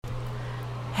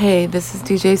Hey, this is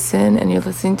DJ Sin, and you're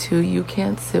listening to You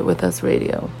Can't Sit With Us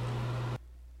Radio.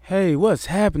 Hey, what's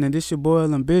happening? This your boy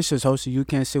Ambitious, host of You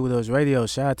Can't Sit With Us Radio.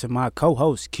 Shout out to my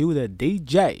co-host, Q the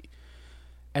DJ.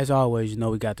 As always, you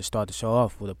know we got to start the show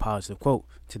off with a positive quote.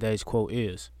 Today's quote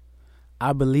is,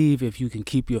 I believe if you can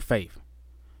keep your faith,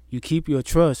 you keep your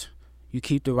trust, you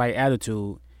keep the right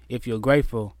attitude, if you're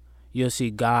grateful, you'll see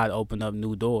God open up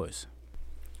new doors.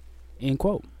 End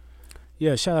quote.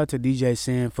 Yeah, shout out to DJ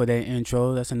Sin for that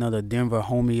intro. That's another Denver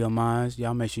homie of mine.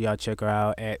 Y'all make sure y'all check her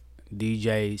out at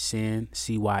DJ Sin,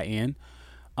 C-Y-N.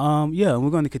 We're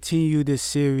going to continue this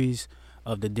series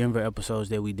of the Denver episodes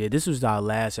that we did. This was our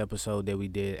last episode that we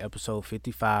did, episode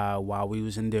 55, while we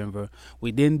was in Denver.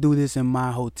 We didn't do this in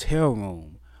my hotel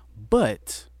room,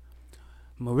 but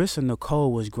Marisa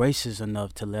Nikole was gracious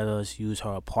enough to let us use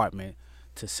her apartment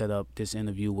to set up this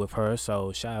interview with her.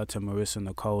 So shout out to Marisa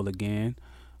Nikole again.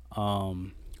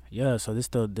 So this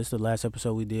the last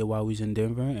episode we did while we was in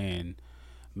Denver, and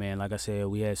man, like I said,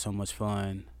 we had so much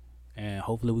fun, and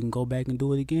hopefully we can go back and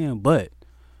do it again. But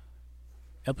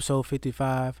episode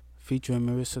 55 featuring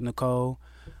Marisa Nikole,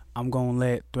 I'm gonna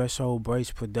let Threshold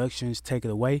Brace Productions take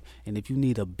it away, and if you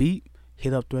need a beat,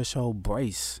 hit up Threshold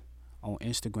Brace on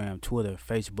Instagram, Twitter,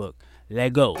 Facebook.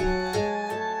 Let go.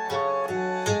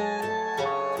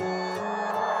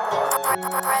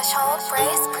 Threshold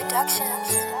Brace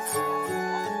Productions.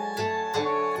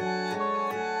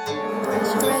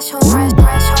 Threshold Brace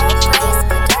Productions.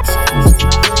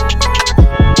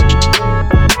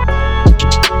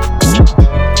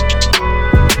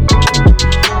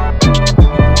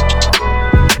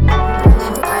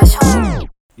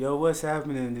 Yo, what's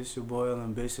happening? This your boy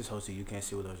Ambitious, host of You Can't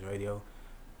See With Us Radio.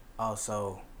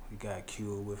 Also, we got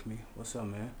Q with me. What's up,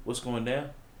 man? What's going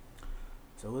down?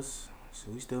 So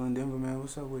we still in Denver, man?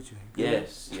 What's up with you?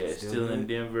 Yes, still in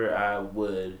Denver.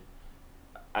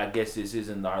 I guess this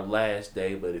isn't our last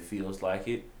day, but it feels like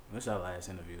it. What's our last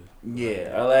interview?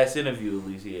 Yeah, our last interview at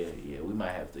least. Yeah. We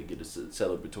might have to get a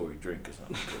celebratory drink or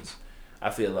something. Cause I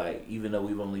feel like even though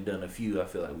we've only done a few, I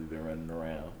feel like we've been running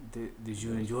around. Did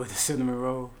you enjoy the cinnamon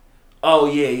roll? Oh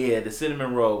yeah. The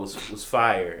cinnamon roll was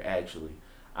fire. Actually,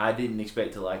 I didn't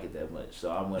expect to like it that much.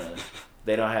 So I'm gonna.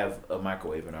 They don't have a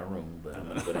microwave in our room, but I'm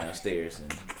gonna go downstairs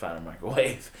and find a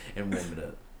microwave and warm it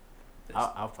up.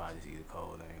 I'll probably just eat it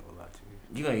cold. I ain't gonna lie to you.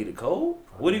 You gonna eat it cold?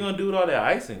 Probably. What are you gonna do with all that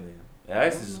icing then? The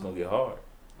icing is just gonna get hard.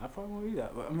 I probably won't eat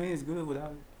that. I mean, it's good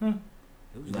without it.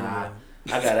 It was Nah,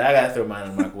 good. I gotta throw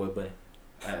mine in the microwave, buddy.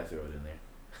 I gotta throw it in there.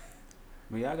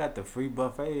 I mean, I got the free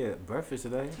buffet at breakfast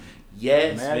today.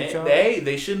 Yes, man.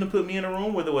 They shouldn't have put me in a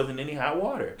room where there wasn't any hot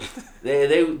water.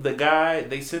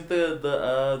 they sent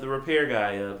the repair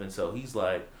guy up, and so he's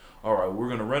like, all right, we're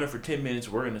gonna run it for 10 minutes.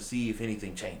 We're gonna see if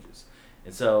anything changes.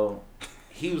 And so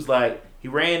he was like, he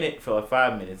ran it for like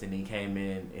 5 minutes, and he came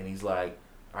in and he's like,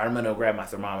 all right, I'm gonna grab my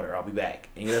thermometer. I'll be back.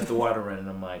 And he left the water running.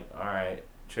 I'm like, all right,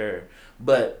 sure.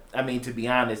 But I mean, to be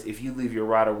honest, if you leave your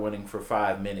water running for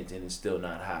 5 minutes and it's still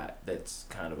not hot, that's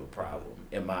kind of a problem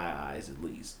in my eyes, at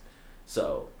least.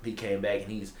 So he came back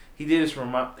and he did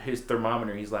his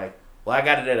thermometer. He's like, well, I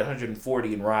got it at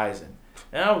 140 and rising.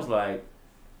 And I was like,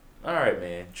 all right,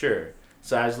 man, sure.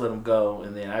 So I just let him go,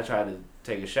 and then I tried to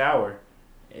take a shower.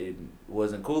 It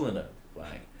wasn't cool enough.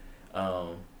 Like,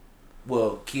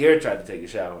 Kier tried to take a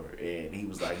shower, and he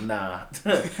was like, nah.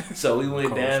 So we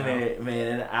went down there,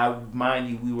 man, and mind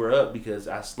you, we were up because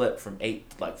I slept from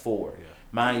 8 to like 4. Yeah.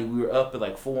 Mind you, we were up at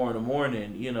like 4 in the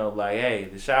morning, like, hey,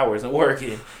 the shower isn't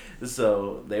working.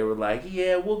 So they were like,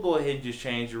 yeah, we'll go ahead and just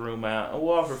change your room out, and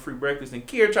we'll offer free breakfast. And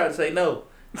Kier tried to say no.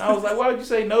 I was like, why would you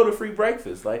say no to free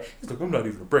breakfast? Like, he's like, I'm not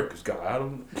even a breakfast guy.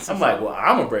 I'm like, well,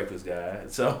 I'm a breakfast guy.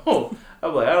 So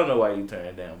I'm like, I don't know why you turned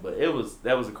it down. But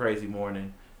that was a crazy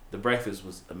morning. The breakfast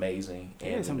was amazing.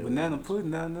 Yeah, some banana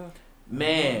pudding down there.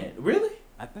 Man, really?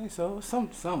 I think so.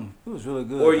 Something. It was really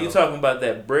good. Or are you talking about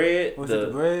that bread? Was it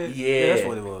the bread? Yeah, that's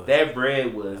what it was. That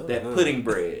bread was pudding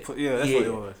bread. Yeah, that's what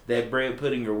it was. That bread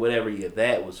pudding or whatever. Yeah,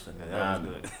 that was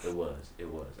phenomenal. Yeah, that was good.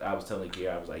 It was. I was telling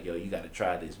Kier, I was like, yo, you got to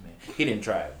try this, man. He didn't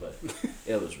try it, but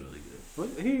it was really good. What,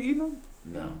 he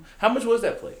No. How much was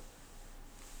that plate?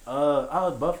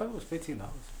 Our buffet was $15.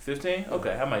 15?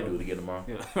 Okay, I might do it again tomorrow.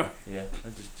 Yeah. Yeah, I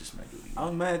just might do it again. I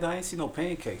was mad I ain't see no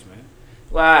pancakes, man.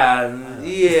 Wow,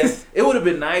 yeah. It would have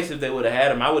been nice if they would have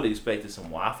had them. I would have expected some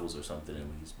waffles or something at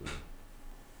least, but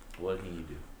what can you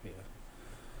do? Yeah.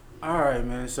 All right,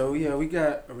 man. So, yeah, we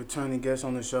got a returning guest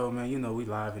on the show, man. We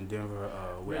live in Denver.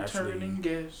 We're returning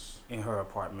guest in her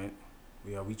apartment.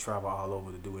 We travel all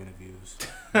over to do interviews.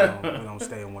 We don't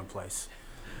stay in one place.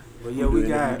 But yeah, we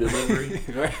got delivery.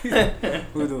 Right?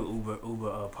 We'll do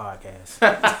Uber podcast.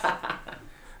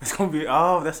 It's gonna be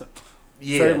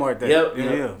Yeah. Trademark that. Yep.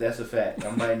 Yeah. That's a fact.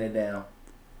 I'm writing it down.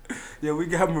 Yeah, we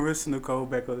got Marisa Nikole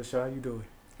back on the show. How you doing?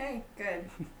 Hey, good.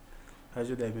 How's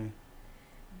your day been?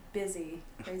 Busy.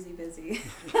 Crazy busy.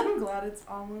 I'm glad it's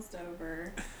almost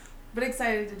over. But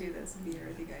excited to do this and be here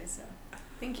with you guys, so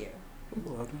thank you.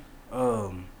 You're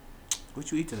welcome.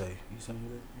 What you eat today? You something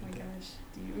good? Oh my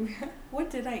gosh. What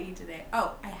did I eat today?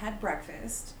 Oh, I had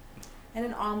breakfast and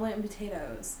an omelet and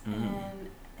potatoes and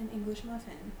an English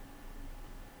muffin.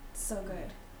 So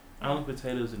good. Omelet,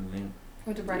 potatoes, and then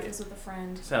Went to breakfast with a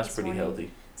friend. sounds this pretty morning.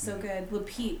 healthy. So good. Le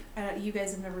Peep. You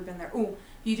guys have never been there. Oh,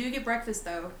 you do get breakfast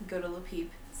though. Go to Le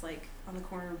Peep. It's like on the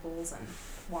corner of Bulls and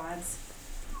Wads.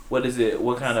 What is it?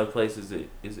 What kind of place is it?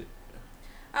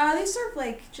 They serve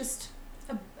like just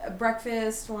a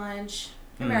breakfast, lunch,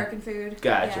 American food.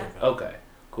 Gotcha. Yeah. Okay.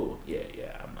 Cool.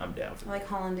 Yeah. I'm down for I like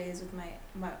hollandaise with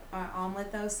my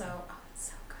omelet though. So it's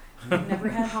so good. You've never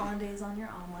had hollandaise on your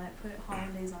omelet? Put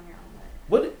hollandaise on your omelet.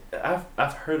 What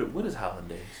I've heard of. What is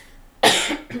hollandaise?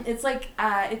 It's like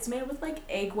it's made with like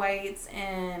egg whites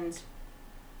and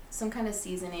some kind of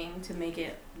seasoning to make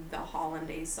it the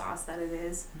hollandaise sauce that it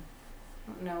is.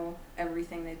 I don't know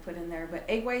everything they put in there, but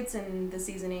egg whites and the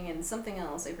seasoning and something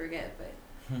else I forget, but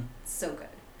it's so good.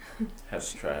 Have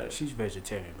to try it. She's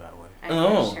vegetarian, by the way.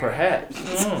 I'm Perhaps.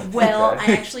 Well,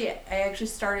 okay. I actually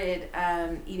started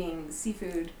eating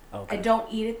seafood. Okay. I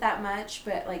don't eat it that much,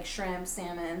 but like shrimp,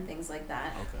 salmon, things like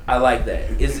that. Okay. I like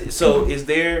that. Is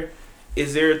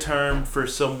there a term for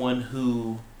someone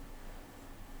who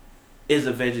is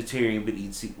a vegetarian but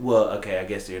eats well, okay, I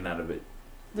guess they're not a bit.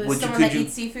 Someone that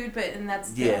eats seafood, and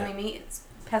that's the only meat. It's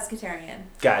pescatarian.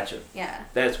 Gotcha. Yeah.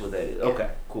 That's what that is. Yeah. Okay,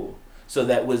 cool. So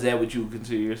that what you would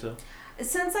consider yourself?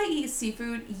 Since I eat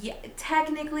seafood, yeah,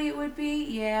 technically it would be,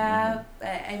 yeah.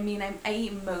 I mean, I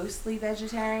eat mostly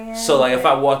vegetarian. So like, if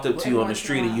I walked up to you on the once in a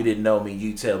street and while. you didn't know me,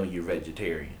 you tell me you're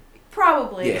vegetarian.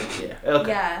 Probably. Yeah. Okay.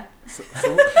 Yeah. So,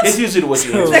 It's usually what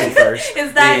you answer first.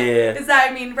 Is that? Yeah. Is that?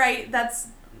 I mean, right? That's.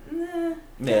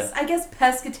 Yeah. I guess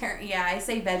pescatarian. Yeah, I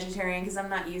say vegetarian because I'm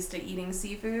not used to eating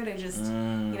seafood. I just,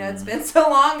 it's been so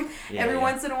long. Yeah. Every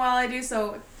once in a while I do.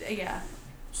 So yeah.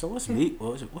 So what's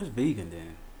what's vegan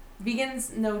then?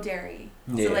 Vegans, no dairy.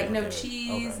 Yeah. So like no Okay.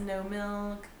 cheese, Okay. no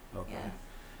milk. Okay. Yeah.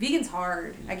 Vegan's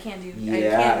hard. I can't do.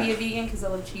 Yeah. I can't be a vegan because I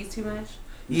love cheese too much.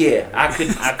 Yeah, I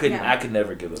couldn't. Yeah. I could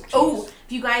never give up cheese. Oh,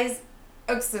 if you guys,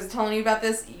 I was telling you about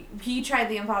this. He tried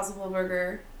the Impossible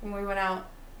Burger when we went out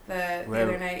the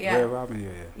other night. Yeah. Red Robin, yeah.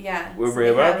 Yeah. With so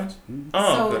Red they have- Robin's? Mm-hmm.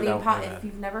 Oh, So okay. if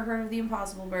you've never heard of the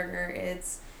Impossible Burger,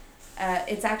 it's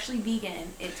actually vegan.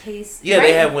 It tastes. Yeah,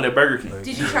 they have one at Burger King.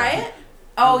 Did you try it?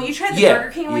 Oh, you tried the Yeah. Burger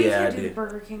King one? You Yeah, can't I do the did.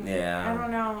 Burger King. Yeah. I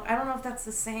don't know. I don't know if that's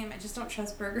the same. I just don't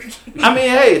trust Burger King. I mean,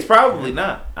 hey, it's probably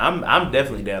not. I'm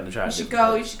definitely down to try. You should different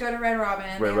go. You places. should go to Red Robin.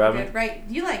 Red They have Robin? good- right?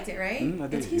 You liked it, right? I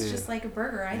did, It tastes yeah. just like a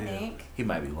burger, I Yeah. think. He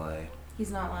might be lying.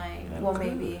 He's not lying. Yeah, Well, okay.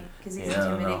 maybe because he's Yeah, I don't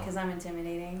intimidating. know. Because I'm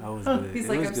intimidating. I was good. He's It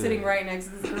like, was I'm good. sitting right next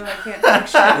to this girl. I can't talk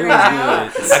shit It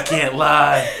right was now. I can't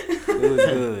lie. It was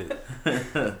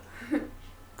good.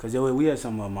 Cause we had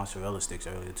some mozzarella sticks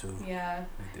earlier too. Yeah,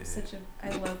 We did. I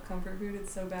love comfort food.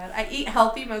 It's so bad. I eat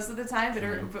healthy most of the time,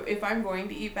 but if I'm going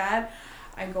to eat bad,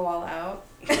 I go all out.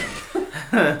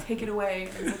 Take it away.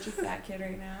 I'm such a fat kid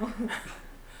right now.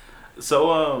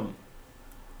 So,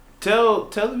 tell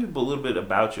the people a little bit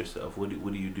about yourself. What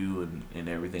do you do and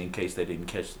everything in case they didn't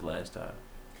catch it the last time?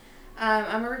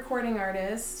 I'm a recording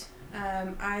artist.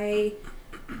 I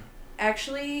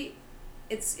actually,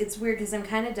 it's weird because I'm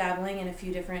kind of dabbling in a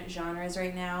few different genres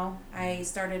right now. I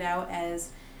started out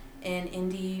as an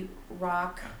indie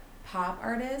rock pop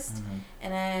artist,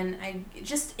 and then I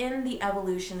just in the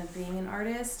evolution of being an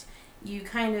artist, you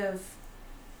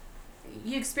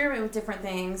experiment with different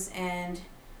things and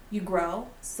you grow.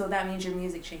 So that means your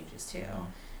music changes too.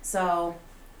 So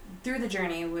through the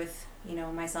journey with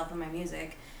myself and my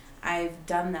music, I've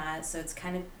done that, so it's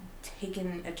kind of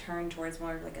taken a turn towards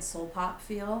more of like a soul pop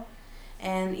feel.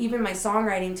 And even my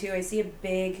songwriting too, I see a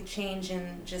big change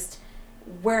in just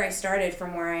where I started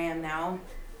from where I am now.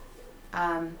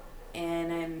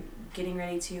 And I'm getting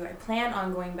ready I plan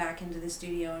on going back into the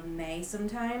studio in May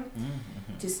sometime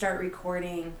to start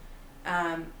recording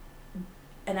an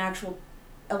actual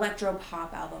electro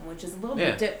pop album, which is a little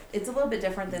bit it's a little bit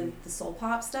different than the soul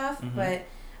pop stuff, but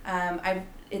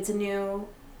it's new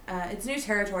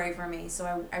territory for me,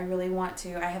 so I really want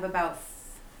to. I have about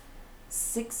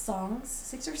 6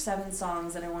 or 7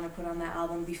 songs that I want to put on that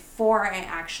album before I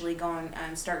actually go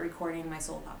and start recording my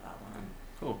soul pop album.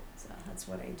 Cool. So that's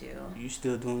what I do. You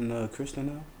still doing Kristen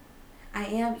now? I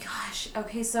am. Gosh.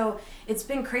 Okay. So it's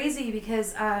been crazy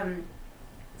because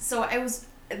so I was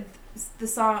the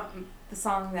the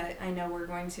song that I know we're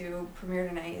going to premiere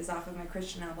tonight is off of my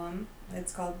Christian album.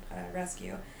 It's called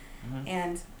Rescue. Mm-hmm.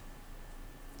 And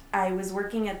I was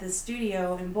working at this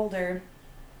studio in Boulder,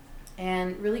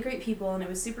 and really great people, and it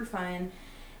was super fun.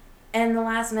 And the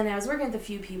last minute, I was working with a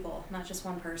few people, not just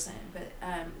one person, but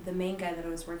the main guy that I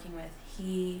was working with,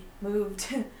 he moved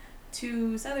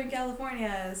to Southern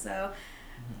California, so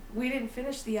we didn't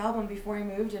finish the album before he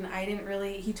moved, and I didn't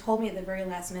really, he told me at the very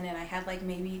last minute, I had like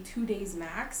maybe 2 days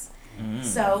max,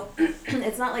 so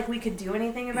it's not like we could do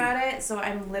anything about it, so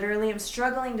I'm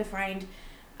struggling to find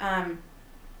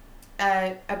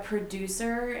a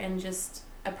producer and just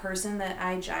a person that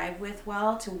I jive with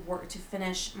well to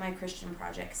finish my Christian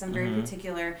project, because I'm very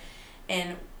particular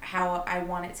in how I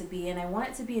want it to be, and I want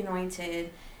it to be anointed,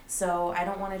 so I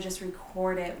don't want to just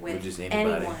record it with just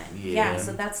anyone. Yeah,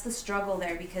 so that's the struggle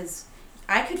there, because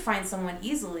I could find someone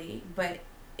easily, but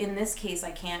in this case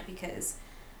I can't because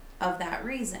of that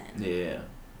reason. Yeah.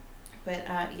 But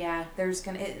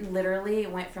it literally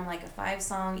went from like a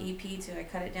 5-song EP to I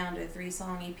cut it down to a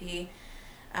 3-song EP.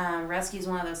 Rescue's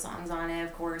one of those songs on it,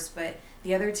 of course, but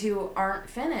the other 2 aren't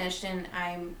finished, and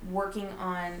I'm working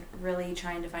on really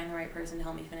trying to find the right person to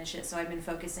help me finish it. So I've been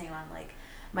focusing on like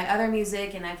my other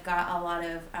music, and I've got a lot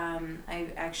of I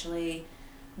actually,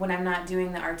 when I'm not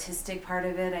doing the artistic part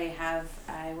of it,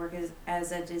 I work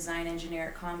as a design engineer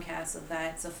at Comcast, so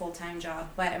that's a full-time job,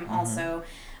 but I'm also,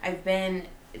 I've been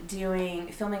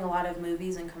filming a lot of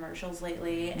movies and commercials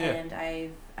lately, and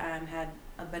I've had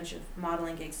a bunch of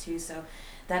modeling gigs too, so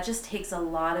that just takes a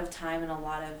lot of time and a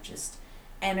lot of just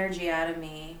energy out of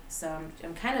me. So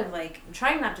I'm kind of like, I'm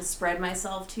trying not to spread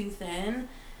myself too thin.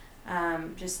 I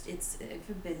have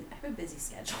a busy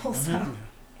schedule, so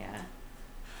yeah.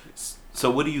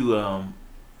 So what do you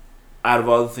out of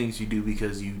all the things you do,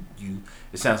 because you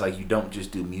it sounds like you don't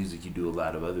just do music, you do a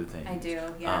lot of other things. I do,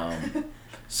 yeah.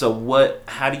 So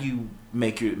how do you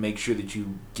make sure that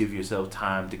you give yourself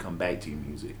time to come back to your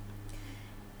music?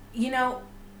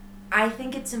 I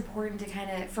think it's important to kind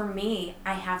of, for me,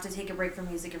 I have to take a break from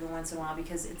music every once in a while,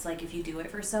 because it's like if you do it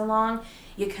for so long,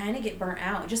 you kind of get burnt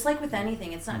out. Just like with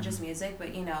anything, it's not just music,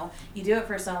 but you do it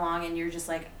for so long and you're just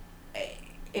like,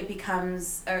 it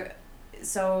becomes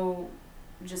so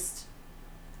just,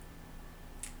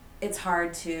 it's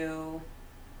hard to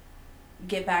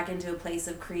get back into a place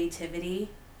of creativity.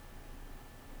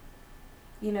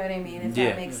 You know what I mean? If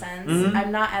that makes sense.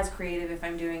 I'm not as creative if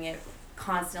I'm doing it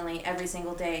constantly every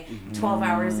single day, 12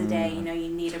 hours a day. You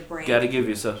need a break. Got to give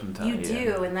yourself some time. You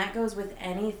do, and that goes with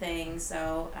anything.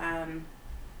 So I'm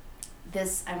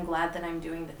glad that I'm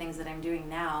doing the things that I'm doing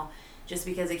now, just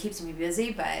because it keeps me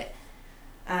busy, but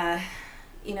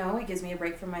it gives me a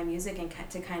break from my music and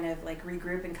to kind of like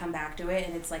regroup and come back to it,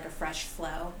 and it's like a fresh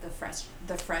flow, the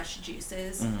fresh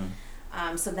juices.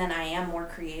 So then I am more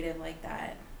creative like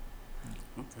that.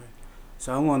 Okay.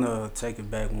 So I want to take it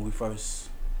back when we first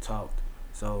talked.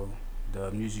 So the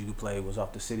music you played was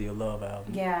off the City of Love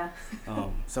album. Yeah.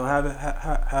 So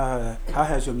how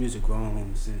has your music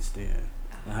grown since then?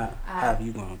 And how have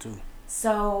you grown too?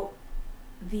 So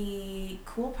the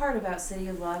cool part about City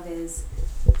of Love is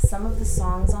some of the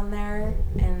songs on there,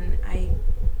 and I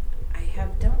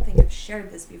don't think I've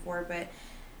shared this before, but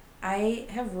I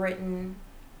have written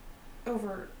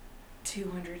over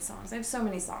 200 songs. I have so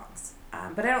many songs.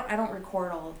 But I don't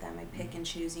record all of them. I pick and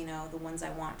choose, the ones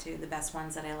I want to, the best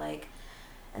ones that I like,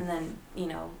 and then,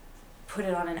 put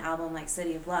it on an album like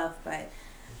City of Love. But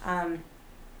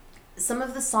some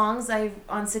of the songs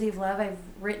on City of Love I've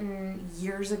written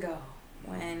years ago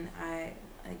when I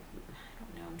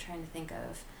don't know, I'm trying to think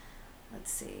of,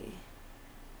 let's see,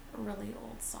 a really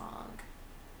old song.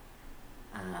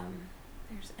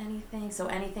 There's Anything. So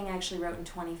Anything I actually wrote in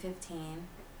 2015.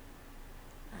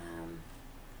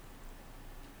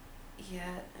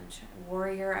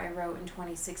 Warrior I wrote in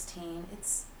 2016.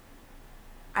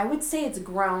 I would say it's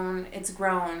grown.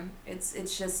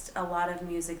 It's just a lot of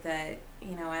music that,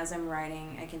 as I'm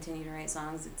writing, I continue to write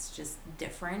songs. It's just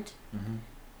different.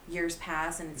 Years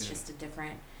pass and it's just a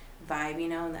different vibe,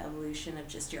 and the evolution of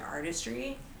just your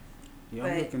artistry. Yeah,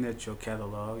 I'm looking at your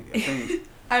catalog. I think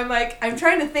I'm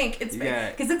trying to think. It's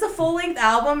because it's a full-length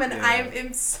album, and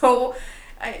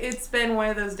it's been one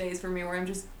of those days for me where I'm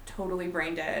just totally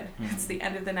brain dead. It's the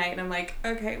end of the night, and I'm like,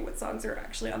 okay, what songs are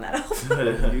actually on that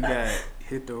album? You got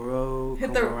Hit the Road,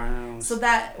 Come Around. So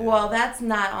that's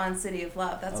not on City of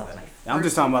Love. That's on my first. I'm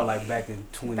just talking about like back in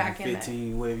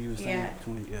 2015, whatever you were saying.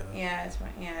 Yeah, it's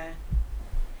right. Yeah.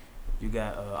 You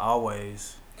got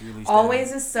Always.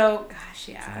 Always is so, gosh,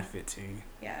 yeah. 2015.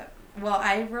 Yeah. Well,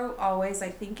 I wrote Always, I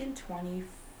think, in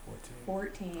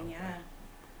 2014, okay. yeah.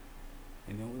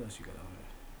 And then what else you got on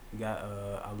You got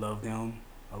I Love Them.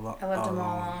 I Loved Them All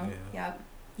Along. Yep.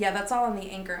 Yeah, that's all on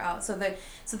the Anchor out. So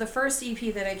the first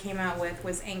EP that I came out with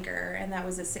was Anchor, and that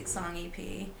was a 6-song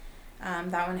EP.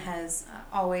 That one has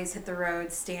Always Hit the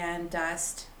Road, Stand,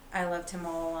 Dust, I Loved Him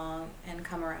All Along, and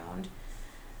Come Around.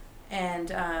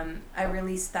 And I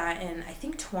released that in, I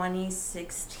think,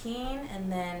 2016,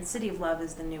 and then City of Love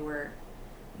is the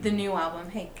new album.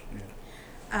 Hey.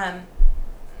 Yeah.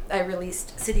 I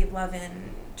released City of Love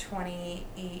in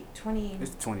 2018.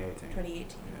 It's 2018. 2018.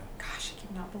 Yeah. Gosh, I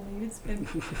cannot believe it's been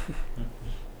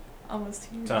almost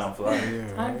 2 years. Time flies.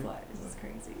 Yeah, Time right? flies. It's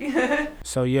crazy.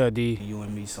 So yeah, D, You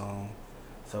and Me song.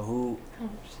 So who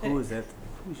Oh, is that?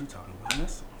 Who's you talking about?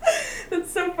 That's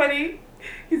That's so funny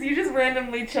because you just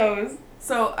randomly chose.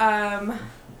 So, but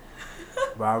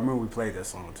I remember we played that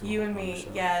song too. You and on the Me, show.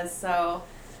 yeah. So,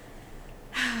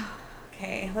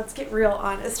 okay, let's get real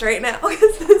honest right now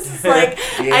because this is like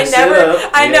Yeah,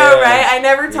 I know, right? I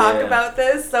never talk Yeah. about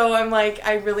this, so I'm like,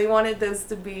 I really wanted this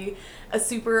to be a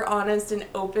super honest and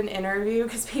open interview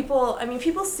because people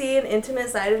see an intimate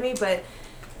side of me, but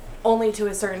only to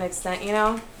a certain extent, you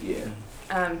know. Yeah.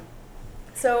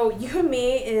 So You and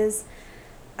Me is,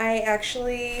 I've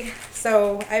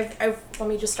let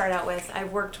me just start out with, I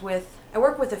work with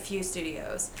a few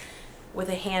studios with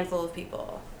a handful of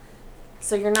people.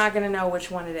 So you're not going to know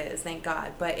which one it is, thank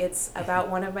God, but it's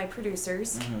about one of my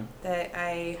producers that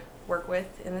I work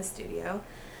with in the studio.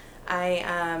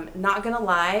 I not going to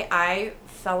lie, I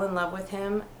fell in love with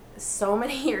him so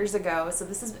many years ago. So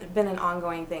this has been an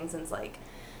ongoing thing since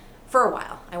for a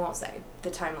while. I won't say the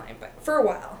timeline, but for a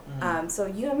while. So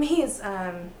You and Me is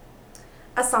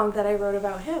a song that I wrote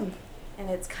about him, and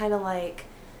it's kind of like,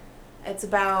 it's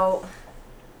about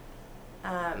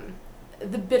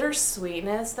the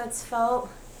bittersweetness that's felt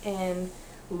in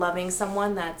loving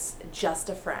someone that's just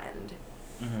a friend.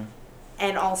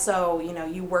 And also, you know,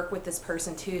 you work with this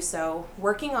person too, so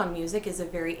working on music is a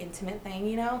very intimate thing,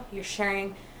 you know? You're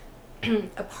sharing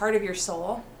a part of your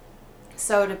soul.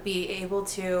 So to be able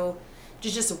to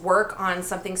just work on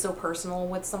something so personal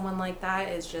with someone like that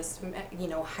is just, you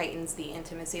know, heightens the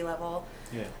intimacy level.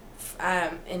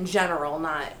 Yeah. In general,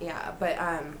 not, yeah. But,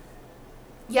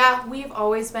 yeah, we've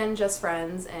always been just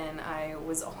friends, and I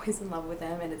was always in love with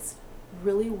him, and it's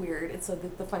really weird. And so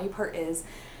the funny part is,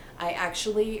 I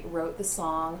actually wrote the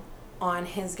song on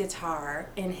his guitar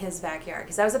in his backyard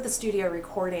because I was at the studio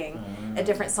recording a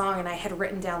different song, and I had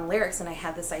written down lyrics, and I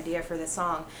had this idea for this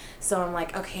song. So I'm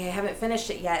like, okay, I haven't finished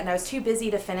it yet, and I was too busy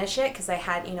to finish it because I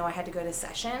had to go to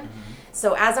session.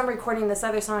 So as I'm recording this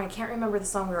other song, I can't remember the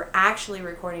song we were actually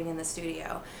recording in the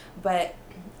studio, but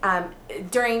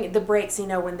during the breaks, you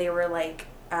know, when they were like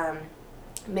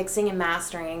mixing and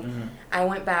mastering, I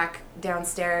went back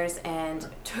downstairs and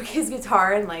took his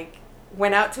guitar and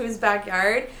went out to his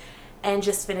backyard and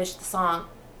just finished the song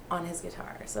on his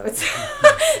guitar. So it's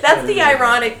that's the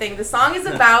ironic thing. The song is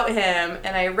about him,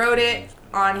 and I wrote it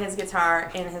on his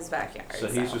guitar in his backyard. So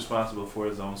he's responsible for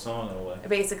his own song in a way.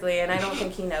 Basically, and I don't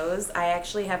think he knows. I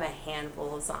actually have a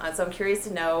handful of songs, so I'm curious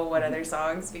to know what other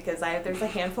songs, because there's a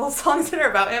handful of songs that are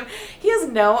about him. He has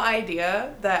no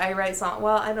idea that I write songs.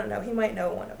 Well, I don't know. He might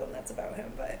know one of them that's about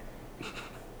him, but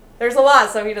there's a lot,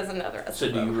 so he doesn't know the rest So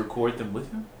of them. do you record them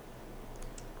with him?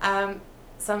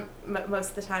 Most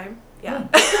of the time, yeah.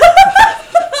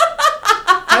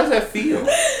 How does that feel?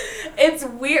 It's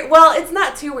weird. Well, it's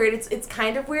not too weird. It's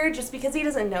kind of weird just because he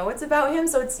doesn't know it's about him.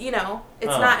 So it's, you know, it's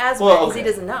not as weird because he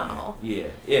doesn't know. Yeah.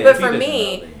 But for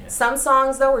me, some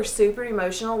songs though were super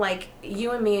emotional. Like You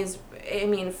and Me is, I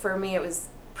mean, for me it was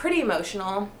pretty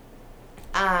emotional.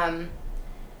 I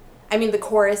mean, the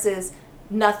chorus is,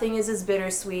 nothing is as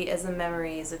bittersweet as the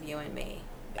memories of you and me.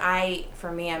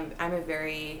 For me, I'm a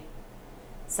very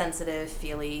sensitive,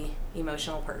 feely,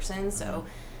 emotional person. So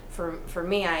for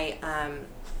me, I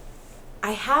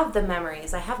have the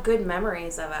memories. I have good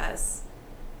memories of us.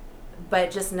 But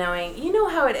just knowing, you know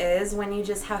how it is when you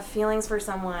just have feelings for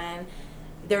someone,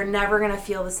 they're never going to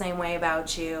feel the same way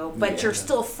about you, but you're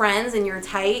still friends and you're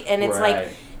tight. And it's like,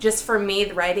 just for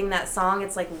me, writing that song,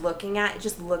 it's like looking at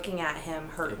him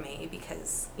hurt me,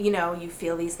 because, you know, you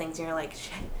feel these things and you're like,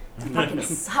 shit, that fucking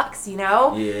sucks, you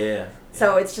know? Yeah.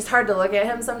 So it's just hard to look at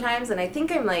him sometimes. And I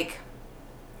think I'm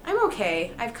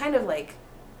okay. I've kind of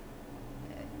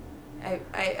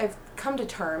I've come to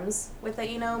terms with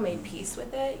it, you know, made peace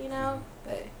with it, you know,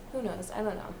 but who knows? I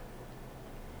don't know.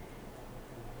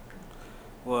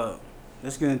 Well,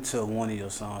 let's get into one of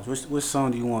your songs. Which song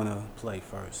do you want to play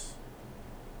first?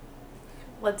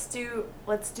 Let's do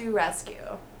Rescue.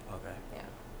 Okay. Yeah.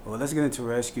 Well, let's get into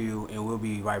Rescue, and we'll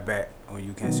be right back on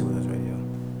You Can't See With Us Radio.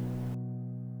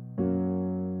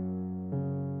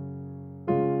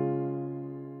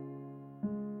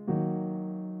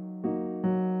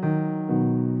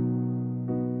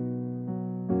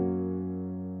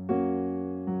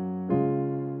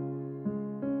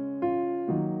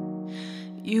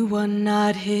 are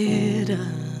not hidden.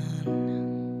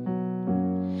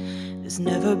 There's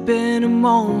never been a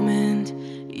moment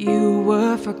you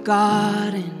were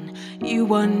forgotten.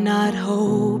 You are not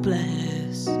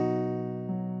hopeless.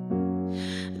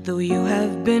 Though you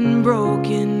have been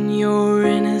broken, your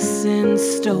innocence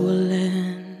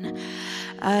stolen,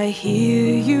 I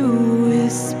hear you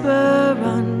whisper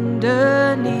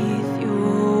underneath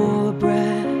your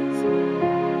breath.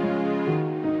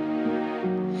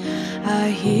 I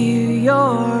hear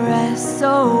your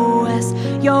SOS,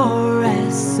 your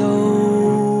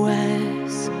SOS.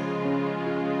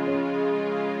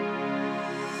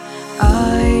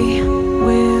 I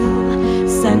will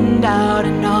send out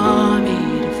an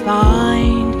army to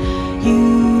find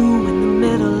you in the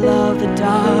middle of the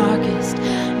darkest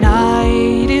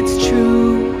night. It's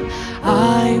true,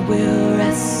 I will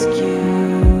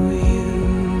rescue you.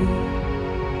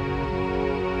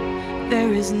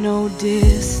 There is no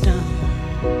distance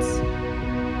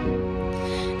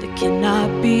that cannot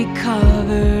be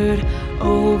covered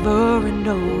over and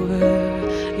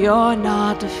over. You're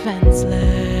not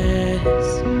defenseless.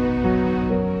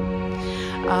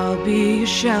 I'll be your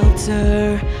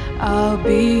shelter, I'll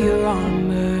be your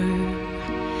armor.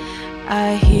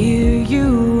 I hear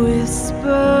you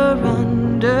whisper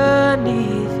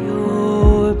underneath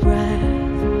your breath.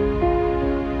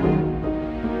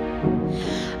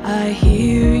 I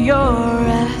hear your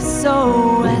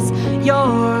SOS,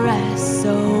 your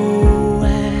SOS.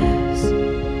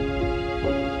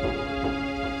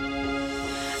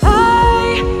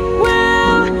 I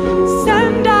will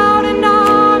send out an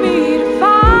army to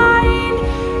find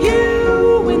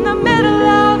you in the middle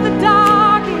of the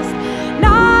darkest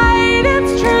night.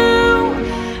 It's true,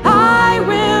 I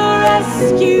will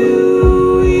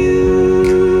rescue you.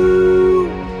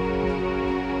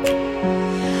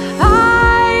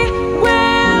 I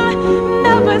will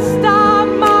never stop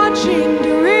marching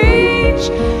to reach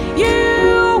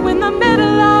you in the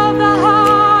middle of the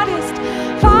hardest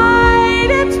fight.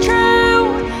 It's true,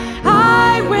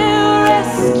 I will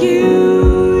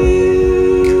rescue you.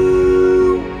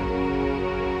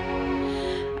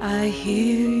 I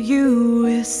hear you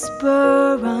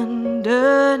whisper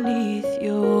underneath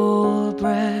your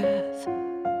breath.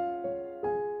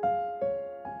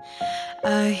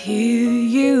 I hear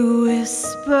you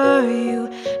whisper you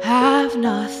have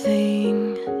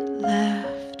nothing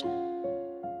left.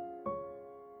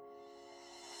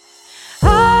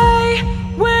 I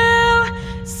will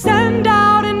send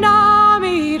out an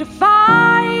army to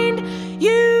find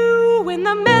you in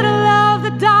the middle of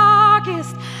the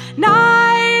darkest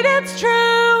night. It's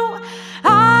true,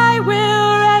 I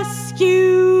will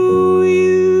rescue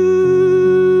you.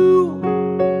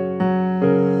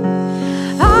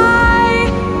 I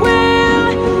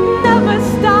will never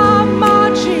stop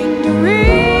marching to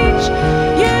reach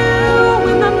you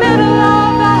in the middle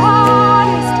of the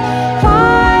hardest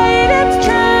fight. It's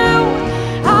true,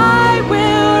 I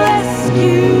will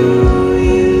rescue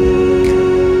you.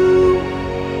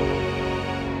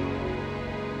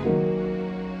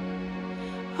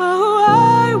 Oh,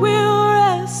 I will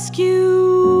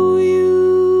rescue you.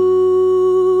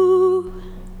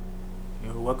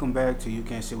 Yo, welcome back to You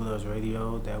Can't Sit With Us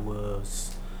Radio. That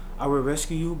was I Will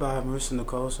Rescue You by Marisa and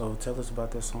Nikole. So tell us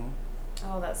about that song.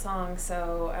 Oh, that song.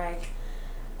 So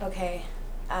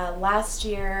last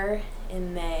year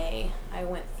in May,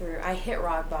 I hit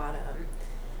rock bottom,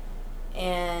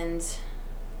 and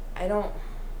I don't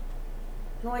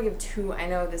want to give too, I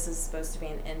know this is supposed to be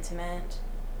an intimate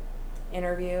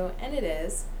interview, and it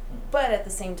is, but at the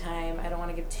same time, I don't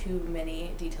want to give too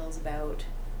many details about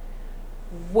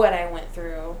what I went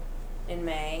through in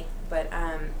May, but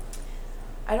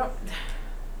there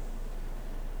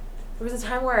was a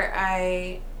time where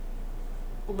I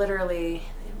literally,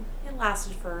 it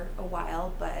lasted for a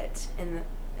while, but in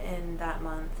that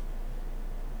month,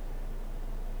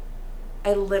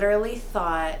 I literally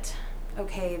thought,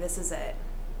 okay, this is it.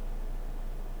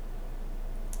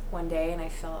 One day, and I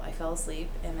fell asleep,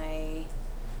 and I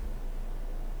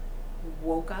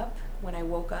woke up. When I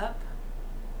woke up,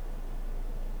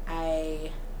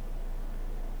 I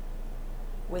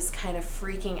was kind of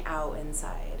freaking out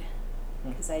inside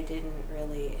because I didn't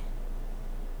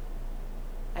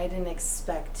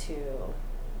expect to,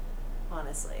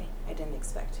 honestly. I didn't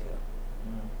expect to.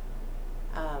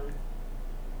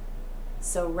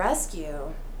 So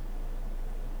Rescue,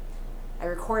 I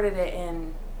recorded it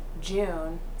in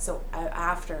June, so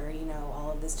after,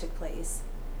 all of this took place.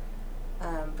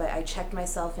 But I checked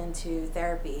myself into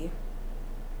therapy,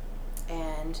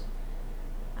 and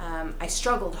I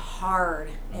struggled hard,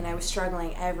 and I was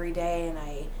struggling every day, and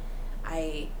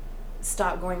I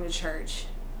stopped going to church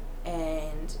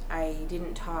and I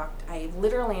didn't talk. I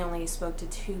literally only spoke to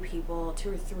 2 or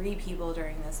 3 people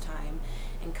during this time,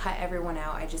 and cut everyone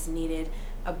out. I just needed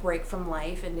a break from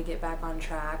life and to get back on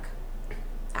track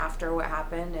after what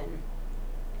happened. And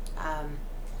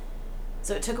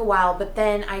so it took a while, but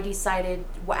then I decided,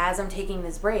 as I'm taking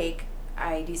this break,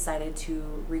 I decided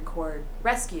to record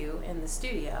Rescue in the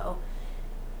studio.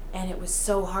 And it was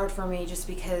so hard for me just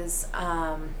because,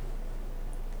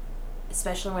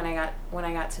 especially when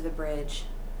I got to the bridge.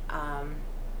 I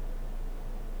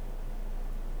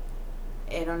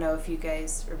don't know if you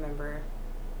guys remember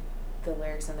the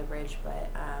lyrics on the bridge, but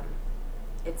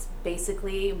it's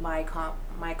basically my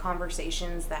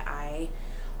conversations that I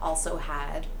also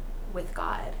had with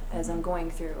God as I'm going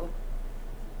through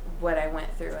what I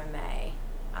went through in May.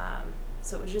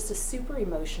 So it was just a super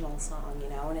emotional song, you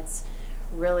know, and it's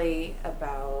really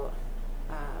about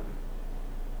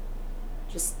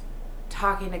just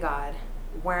talking to God,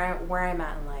 where I'm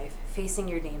at in life, facing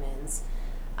your demons,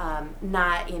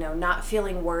 not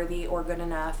feeling worthy or good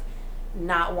enough,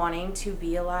 not wanting to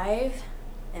be alive,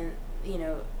 and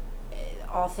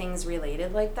all things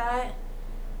related like that,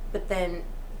 but then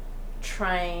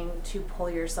trying to pull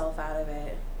yourself out of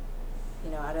it,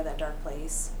 out of that dark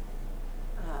place.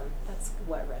 That's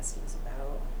what Rescue is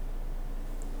about.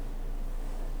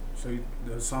 So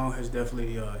the song has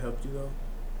definitely helped you though,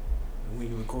 when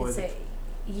you recorded it?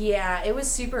 Yeah, it was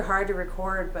super hard to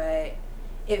record, but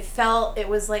it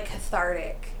was like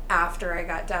cathartic after I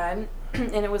got done.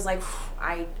 And it was like,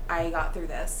 I got through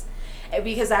this.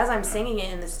 Because as I'm singing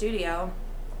it in the studio,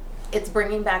 it's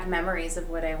bringing back memories of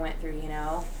what I went through,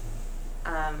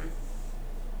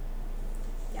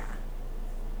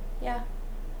 Yeah.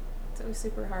 So it was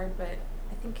super hard, but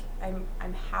I think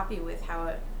I'm happy with how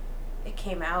it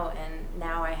came out, and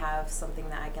now I have something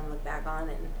that I can look back on,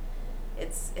 and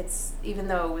it's even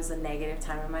though it was a negative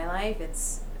time in my life,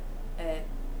 it's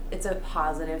a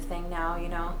positive thing now,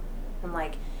 I'm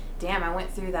like, damn, I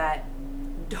went through that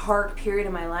dark period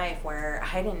of my life where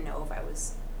I didn't know if I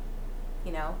was,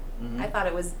 I thought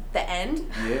it was the end.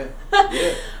 Yeah.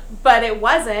 But it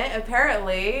wasn't,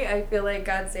 apparently. I feel like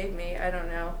God saved me. I don't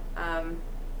know.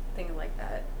 Things like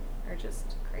that are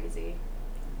just crazy.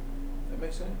 That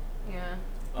makes sense. Yeah.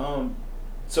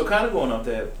 So kind of going off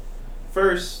that,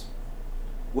 first,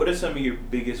 what are some of your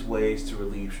biggest ways to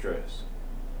relieve stress?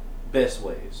 Best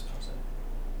ways, I'll say.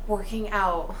 Working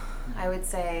out, I would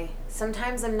say.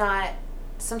 Sometimes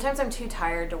I'm too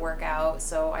tired to work out,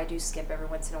 so I do skip every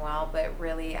once in a while, but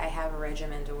really I have a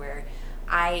regimen to where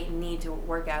I need to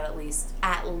work out at least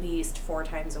 4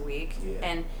 times a week. Yeah.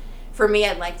 And for me,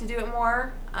 I'd like to do it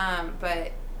more,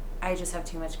 but I just have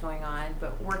too much going on.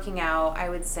 But working out, I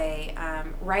would say,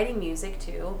 writing music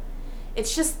too.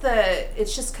 It's just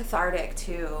cathartic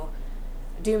to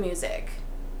do music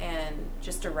and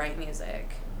just to write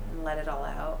music and let it all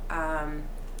out.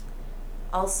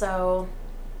 Also,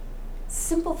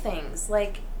 simple things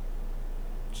like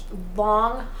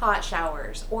long hot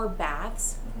showers or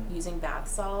baths, using bath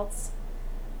salts.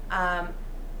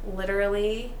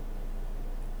 Literally,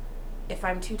 if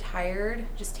I'm too tired,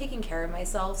 just taking care of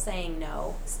myself, saying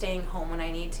no, staying home when I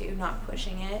need to, not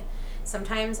pushing it.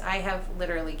 Sometimes I have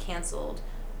literally canceled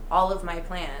all of my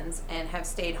plans and have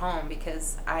stayed home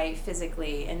because I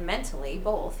physically and mentally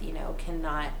both,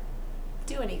 cannot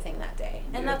do anything that day.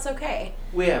 And that's okay.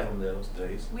 We have them those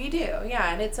days. We do,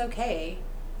 yeah, and it's okay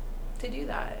to do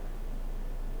that.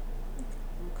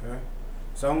 Okay.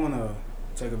 So I want to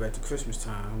take it back to Christmas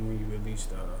time when you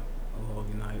released Oh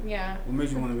Holy Night. Yeah. What made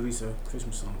you want to release a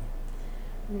Christmas song?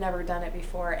 Never done it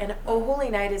before. And Oh Holy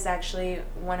Night is actually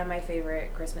one of my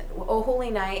favorite Christmas. Oh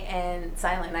Holy Night and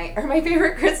Silent Night are my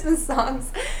favorite Christmas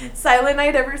songs. Silent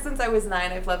Night, ever since I was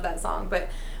 9, I've loved that song. But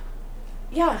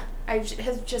yeah, I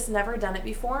have just never done it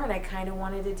before, and I kind of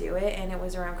wanted to do it, and it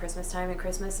was around Christmas time, and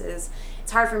it's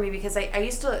hard for me because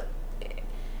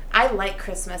I like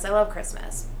Christmas. I love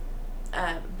Christmas.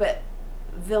 But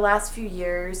the last few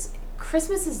years,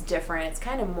 Christmas is different. It's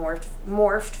kind of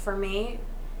morphed for me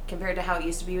compared to how it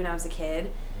used to be when I was a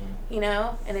kid,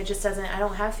 and it just doesn't, I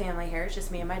don't have family here. It's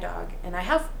just me and my dog, and I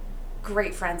have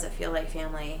great friends that feel like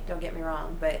family, don't get me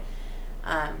wrong, but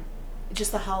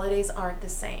just the holidays aren't the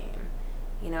same,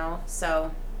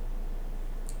 so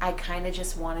I kind of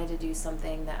just wanted to do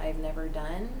something that I've never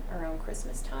done around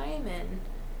Christmas time, and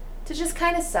to just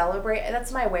kind of celebrate.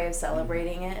 That's my way of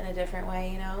celebrating it in a different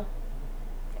way, Yeah.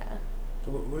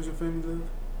 So where's your family live?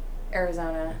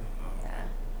 Arizona. Yeah.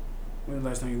 When was the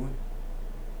last time you went?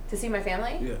 To see my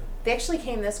family? Yeah. They actually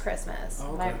came this Christmas.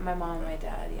 Oh, okay. My mom and my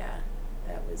dad, yeah.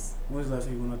 That was When was the last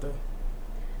time you went out there?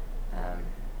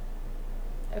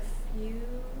 a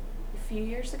few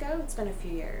years ago. It's been a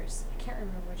few years. I can't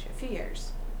remember which. A few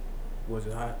years. Was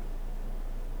it hot?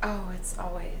 Oh, it's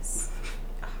always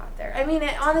hot there. I mean,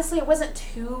 honestly, it wasn't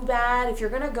too bad. If you're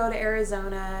going to go to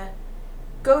Arizona,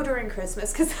 go during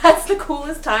Christmas because that's the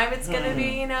coolest time it's going to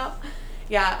be, you know?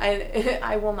 Yeah,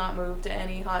 I will not move to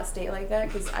any hot state like that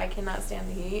because I cannot stand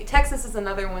the heat. Texas is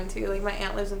another one, too. Like, my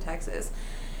aunt lives in Texas.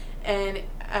 And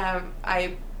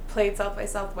I played South by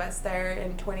Southwest there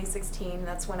in 2016.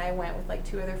 That's when I went with, like,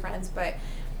 2 other friends. But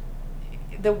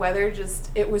the weather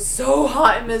it was so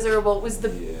hot and miserable. It was the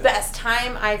best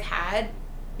time I've had.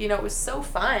 You know, it was so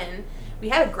fun. We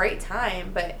had a great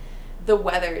time, but the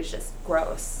weather is just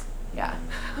gross. Yeah.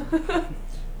 I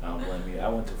don't blame you. I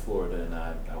went to Florida and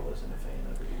I wasn't a fan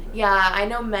of it either. Yeah, I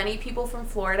know many people from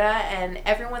Florida, and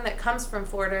everyone that comes from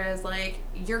Florida is like,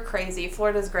 "You're crazy.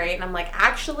 Florida's great," and I'm like,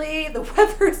 "Actually, the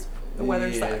weather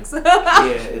sucks." I'm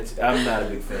not a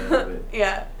big fan of it.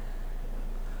 Yeah.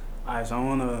 All right, so I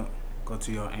want to go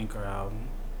to your Anchor album.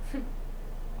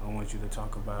 I want you to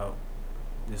talk about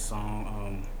this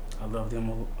song, I Love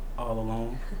Them All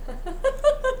Alone.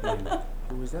 And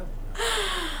who was that one?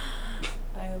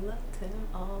 I loved him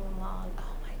all along.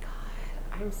 Oh my God.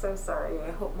 I'm so sorry.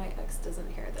 I hope my ex doesn't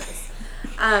hear this.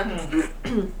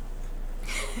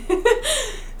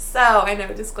 So, I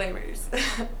know, disclaimers.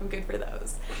 I'm good for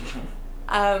those.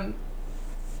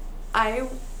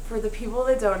 For the people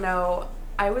that don't know,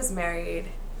 I was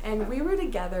married and we were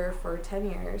together for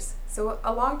 10 years. So,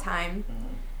 a long time.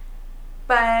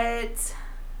 But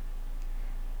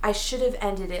I should have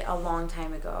ended it a long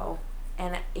time ago.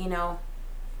 And, you know,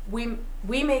 we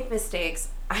make mistakes.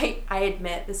 I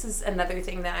admit this is another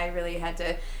thing that I really had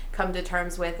to come to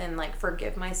terms with and like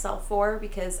forgive myself for,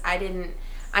 because I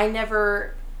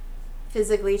never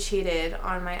physically cheated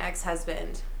on my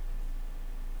ex-husband,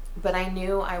 but I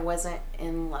knew I wasn't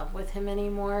in love with him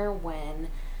anymore when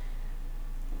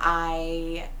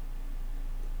I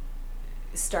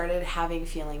started having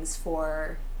feelings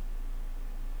for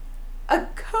a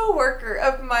coworker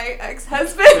of my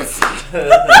ex-husband's.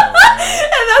 And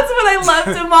that's what I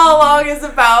loved him all along is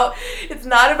about. It's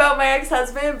not about my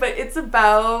ex-husband, but it's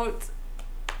about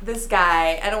this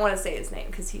guy. I don't want to say his name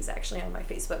because he's actually on my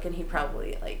Facebook and he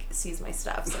probably like sees my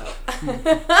stuff. So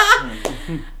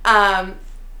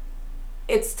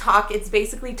it's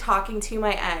basically talking to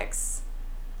my ex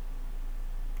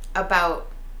about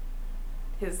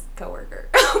his coworker.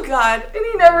 Oh God, and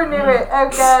he never knew it. Oh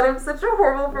God, I'm such a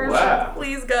horrible person. Wow.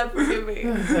 Please God forgive me.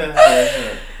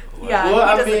 Yeah. Well,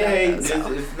 I mean, hey,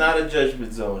 it's not a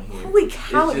judgment zone here. Holy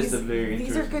cow! It's just a very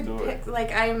these are interesting good story. pics.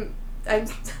 Like I'm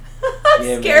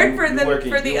Yeah, scared man,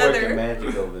 for the other. Working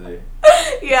magic over there.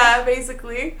 Yeah,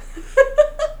 basically.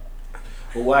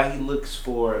 Well, while he looks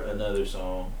for another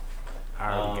song,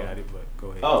 I already got it, but go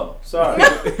ahead. Oh, sorry.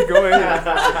 Go ahead.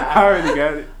 I already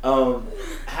got it.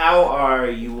 How are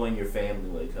you and your family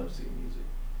when it comes to your music?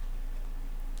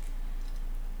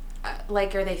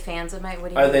 Like, are they fans of my? What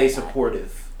do you Are mean they by that?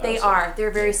 supportive? They are.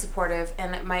 They're very supportive,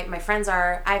 and my friends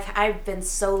are. I've been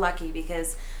so lucky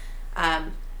because,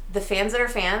 the fans that are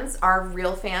fans are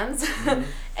real fans,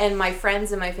 and my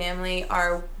friends and my family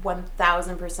are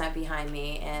 1,000% behind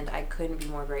me, and I couldn't be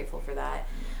more grateful for that.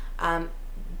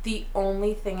 The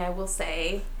only thing I will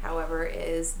say, however,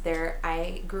 is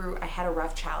I had a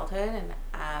rough childhood, and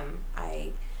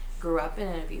I grew up in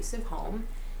an abusive home,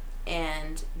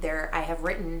 and I have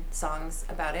written songs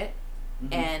about it,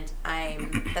 and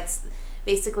that's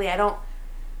basically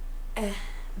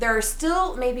there are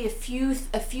still maybe a few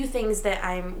things that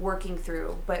I'm working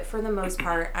through, but for the most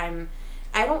part, I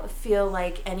don't feel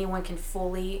like anyone can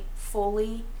fully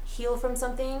heal from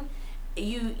something.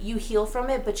 You heal from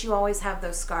it, but you always have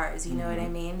those scars, you know what I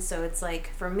mean? So it's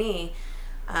like, for me,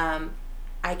 I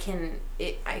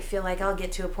feel like I'll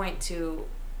get to a point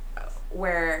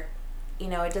where, you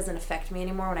know, it doesn't affect me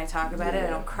anymore when I talk about it. I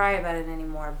don't cry about it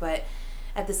anymore, but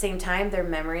at the same time, they're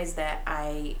memories that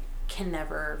I can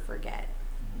never forget.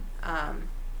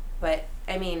 But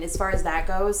I mean, as far as that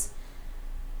goes,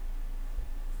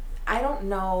 I don't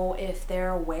know if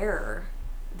they're aware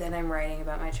that I'm writing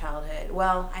about my childhood.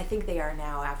 Well, I think they are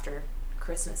now after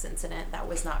Christmas incident. That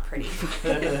was not pretty.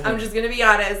 I'm just gonna be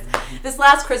honest. This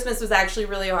last Christmas was actually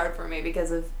really hard for me because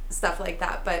of stuff like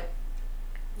that. But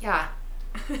yeah.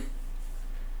 All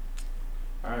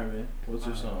right, man. What's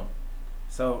your song?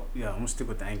 So yeah, I'm gonna stick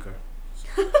with the Anchor.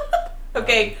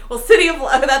 Okay. Well, City of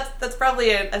Love. That's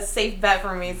probably a safe bet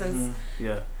for me since.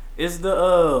 Yeah, it's the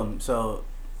so.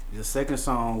 The second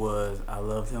song was I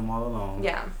Loved Him All Alone.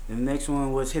 Yeah. The next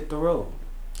one was Hit the Road.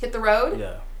 Hit the Road?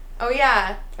 Yeah. Oh,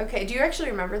 yeah. Okay. Do you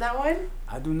actually remember that one?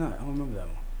 I do not. I don't remember that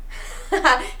one.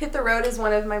 Hit the Road is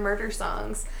one of my murder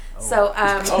songs. Oh. So,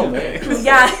 Oh man.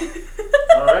 yeah.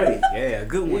 Alrighty. Yeah,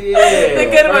 good one. Yeah.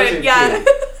 The good one, perfect yeah. kid.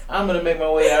 I'm gonna make my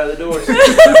way out of the door.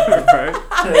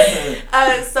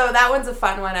 So that one's a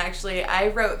fun one, actually. I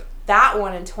wrote that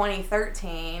one in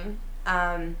 2013.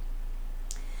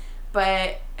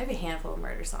 But I have a handful of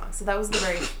murder songs. So that was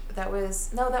that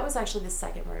was actually the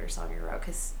second murder song I wrote.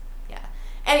 Cause yeah.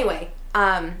 Anyway,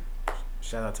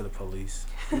 Shout out to the police.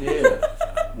 Yeah.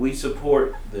 We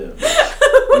support them.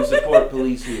 We support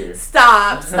police here.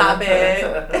 Stop it.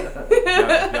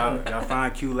 Y'all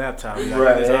find Q laptop.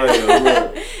 Right.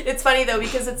 It's funny though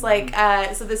because it's like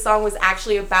so this song was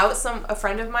actually about a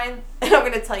friend of mine, and I'm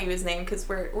gonna tell you his name because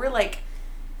we're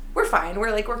fine,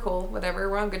 we're cool, whatever,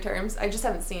 we're on good terms. I just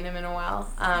haven't seen him in a while.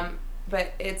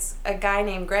 But it's a guy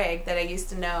named Greg that I used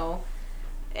to know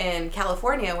in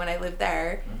California when I lived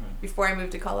there before I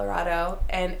moved to Colorado,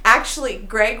 and actually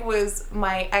Greg was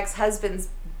my ex-husband's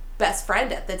best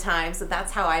friend at the time, so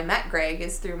that's how I met Greg,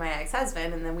 is through my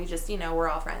ex-husband, and then we just, we're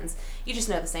all friends. You just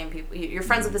know the same people. You're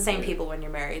friends with the same people when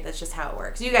you're married. That's just how it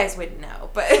works. You guys wouldn't know,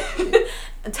 but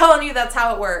I'm telling you that's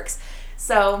how it works.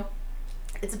 So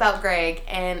it's about Greg,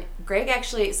 and Greg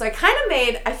actually, so I kind of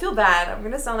I feel bad, I'm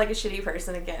going to sound like a shitty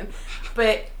person again,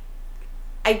 but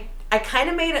I kind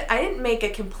of I didn't make a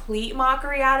complete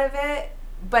mockery out of it,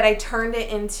 but I turned it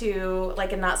into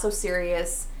like a not so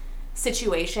serious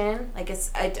situation. Like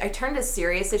I turned a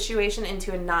serious situation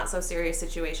into a not so serious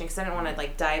situation because I didn't want to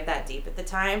like dive that deep at the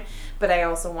time, but I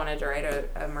also wanted to write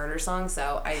a murder song,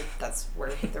 so that's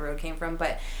where Hit the Road came from.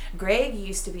 But Greg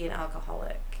used to be an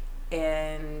alcoholic,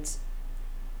 and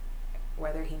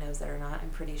whether he knows that or not, I'm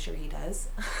pretty sure he does.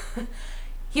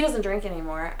 He doesn't drink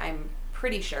anymore, I'm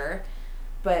pretty sure,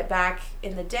 but back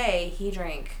in the day he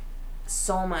drank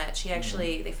so much. He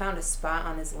actually they found a spot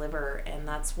on his liver, and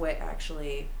that's what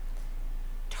actually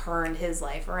turned his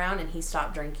life around, and he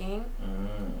stopped drinking.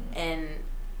 And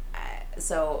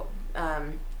so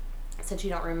since you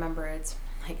don't remember, it's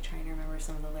like trying to remember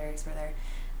some of the lyrics were there.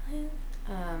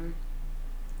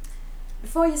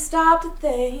 Before you stop to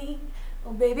think,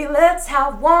 oh baby, let's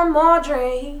have one more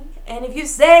drink, and if you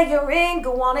say you're in,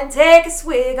 go on and take a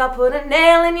swig. I'll put a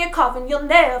nail in your coffin, you'll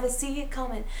never see it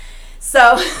coming.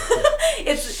 So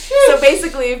so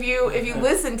basically if you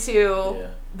listen to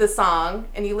the song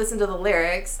and you listen to the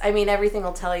lyrics, I mean everything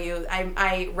will tell you.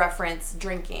 I reference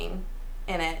drinking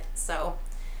in it, so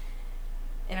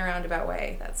in a roundabout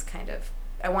way, that's kind of,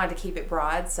 I wanted to keep it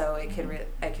broad so it could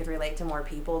I could relate to more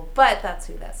people, but that's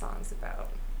who that song's about.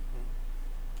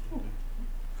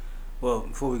 Well,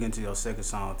 before we get into your second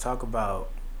song, talk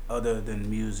about, other than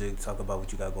music, talk about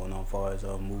what you got going on as far as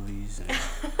movies and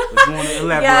if you want to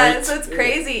elaborate. Yeah, so it's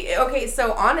crazy. Okay,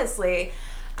 so honestly,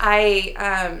 I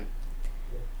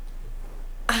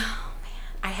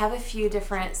have a few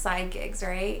different side gigs,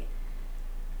 right?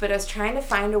 But I was trying to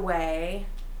find a way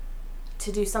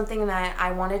to do something that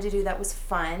I wanted to do that was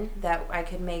fun, that I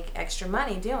could make extra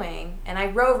money doing. And I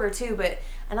rover too,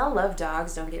 and I love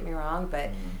dogs, don't get me wrong,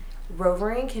 but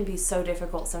rovering can be so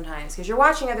difficult sometimes because you're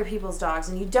watching other people's dogs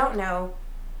and you don't know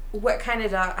what kind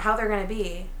of dog, how they're going to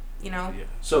be, Yeah.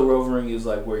 So rovering is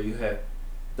like where you have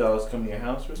dogs come to your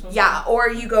house or something? Yeah, or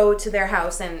you go to their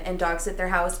house and dogs at their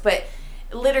house, but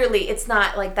literally it's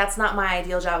not like, that's not my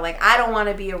ideal job. Like I don't want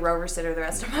to be a rover sitter the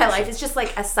rest of my life. It's just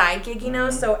like a side gig,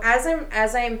 So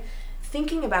as I'm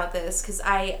thinking about this, because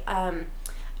I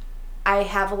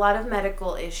have a lot of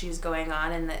medical issues going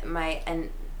on, and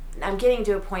I'm getting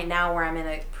to a point now where I'm in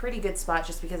a pretty good spot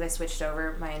just because I switched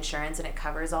over my insurance and it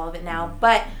covers all of it now.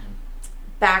 But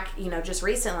back, just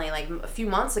recently, like a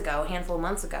handful of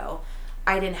months ago,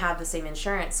 I didn't have the same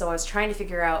insurance. So I was trying to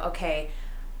figure out, okay,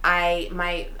 a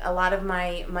lot of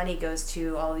my money goes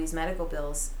to all these medical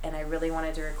bills, and I really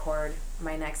wanted to record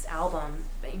my next album.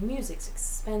 But music's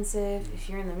expensive. If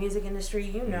you're in the music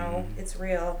industry, it's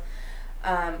real.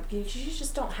 You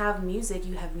just don't have music.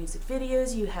 You have music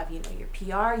videos, you have your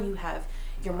PR, you have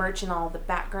your merch and all the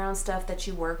background stuff that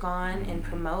you work on and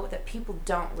promote that people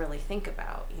don't really think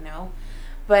about,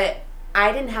 But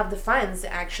I didn't have the funds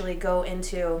to actually go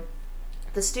into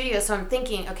the studio, so I'm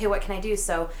thinking, okay, what can I do?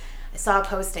 So I saw a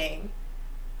posting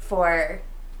for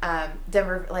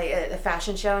Denver, like a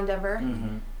fashion show in Denver,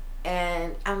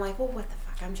 and I'm like, well, what the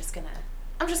fuck? I'm just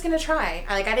gonna try.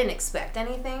 I didn't expect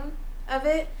anything of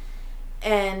it.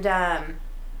 And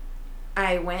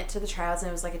I went to the tryouts, and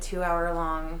it was like a 2-hour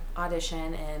long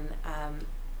audition, and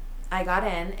I got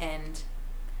in, and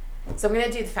so I'm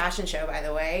gonna do the fashion show, by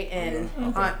the way,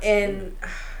 in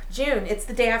June. It's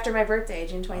the day after my birthday,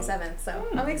 June 27th, so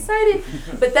I'm excited.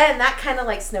 But then that kind of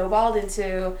like snowballed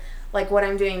into like what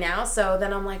I'm doing now, so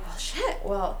then I'm like,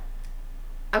 well,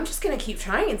 I'm just gonna keep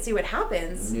trying and see what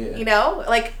happens. Yeah. You know,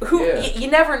 like you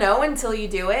never know until you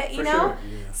do it. You know, sure.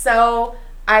 Yeah. so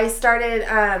I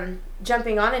started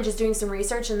jumping on and just doing some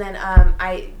research, and then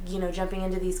jumping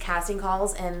into these casting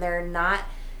calls, and they're not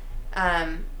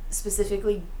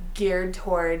specifically geared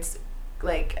towards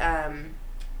like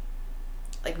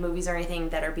movies or anything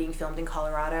that are being filmed in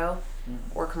Colorado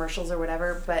or commercials or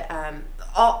whatever, but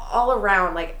all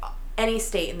around, like any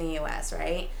state in the U.S.,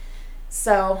 right?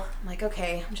 So I'm like,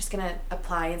 okay, I'm just going to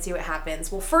apply and see what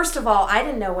happens. Well, first of all, I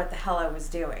didn't know what the hell I was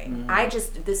doing.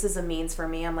 This is a means for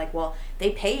me. I'm like, well,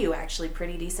 they pay you actually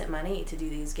pretty decent money to do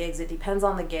these gigs. It depends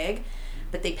on the gig,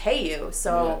 but they pay you.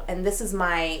 So, and this is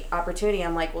my opportunity.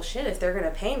 I'm like, well, shit, if they're going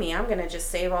to pay me, I'm going to just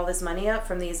save all this money up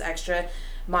from these extra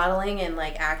modeling and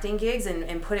like acting gigs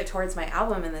and put it towards my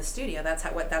album in the studio. That's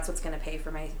what's going to pay for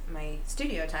my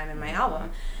studio time and my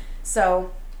album.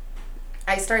 So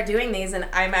I start doing these, and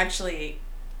I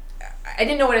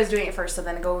didn't know what I was doing at first. So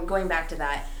then going back to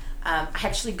that, I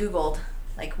actually Googled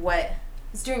like I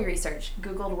was doing research,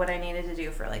 Googled what I needed to do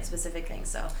for like specific things.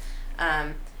 So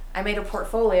I made a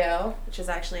portfolio, which is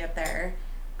actually up there.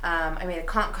 I made a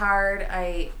comp card.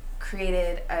 I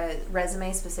created a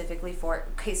resume specifically for it.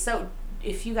 Okay, so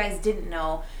if you guys didn't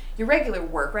know, your regular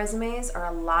work resumes are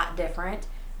a lot different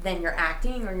than your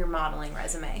acting or your modeling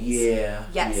resumes. Yeah.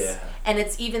 Yes. Yeah. And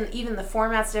it's even the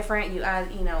format's different. You add,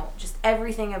 just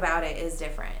everything about it is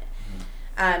different.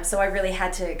 So I really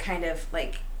had to kind of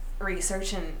like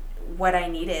research and what I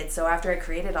needed. So after I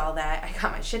created all that, I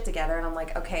got my shit together, and I'm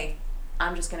like, okay,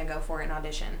 I'm just gonna go for it and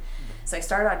audition. So I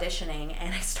started auditioning,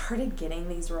 and I started getting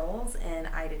these roles, and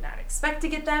I did not expect to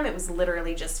get them. It was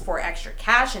literally just for extra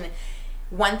cash, and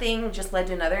one thing just led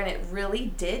to another, and it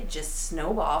really did just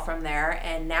snowball from there.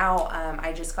 And now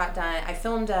I just got done. I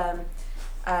filmed a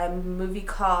movie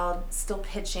called Still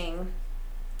Pitching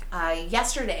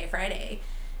yesterday, Friday.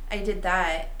 I did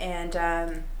that,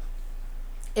 and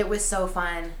it was so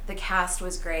fun. The cast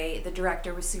was great. The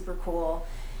director was super cool,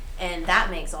 and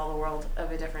that makes all the world of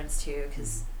a difference too,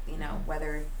 because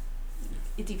whether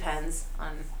it depends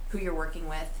on who you're working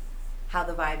with, how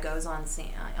the vibe goes on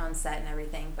set and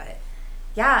everything. But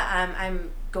yeah,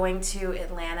 I'm going to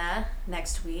Atlanta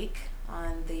next week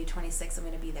on the 26th. I'm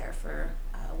going to be there for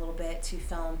a little bit to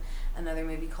film another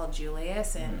movie called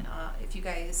Julius. And if you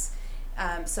guys,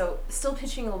 so Still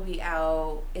Pitching will be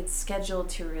out. It's scheduled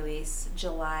to release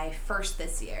July 1st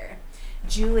this year.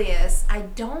 Julius, I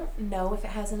don't know if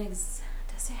it has does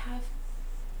it have?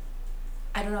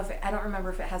 I don't know I don't remember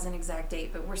if it has an exact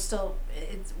date, but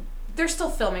they're still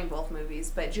filming both movies.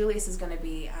 But Julius is going to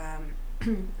be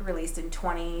released in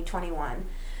 2021.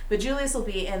 But Julius will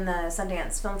be in the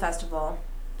Sundance Film Festival,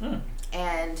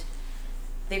 and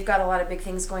they've got a lot of big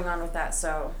things going on with that.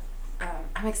 So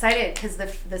I'm excited because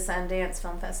the Sundance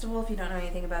Film Festival, if you don't know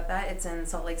anything about that, it's in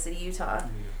Salt Lake City, Utah,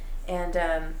 and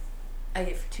I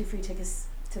get 2 free tickets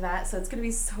to that. So it's gonna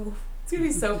be so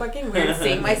fucking weird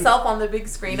seeing myself on the big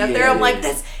screen up there. I'm like,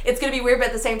 it's gonna be weird, but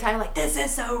at the same time, like, this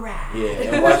is so rad. Yeah,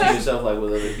 and watching yourself like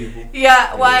with other people.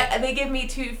 Yeah, well, they give me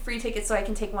 2 free tickets so I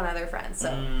can take one other friend. So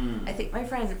I think my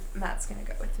friend Matt's gonna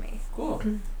go with me. Cool.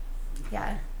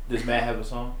 Yeah. Does Matt have a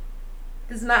song?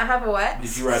 Does Matt have a what?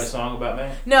 Did you write a song about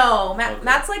Matt? No, Matt. Okay.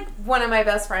 Matt's like one of my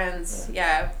best friends.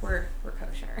 Yeah, we're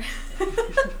kosher.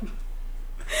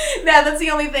 Yeah, that's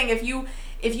the only thing.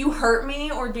 If you hurt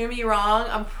me or do me wrong,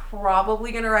 I'm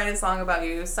probably gonna write a song about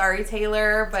you. Sorry,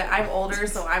 Taylor, but I'm older,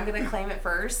 so I'm gonna claim it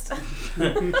first.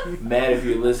 Matt, if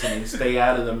you're listening, stay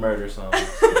out of the murder songs.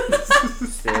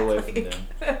 Stay away from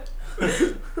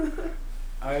them.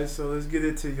 Alright, so let's get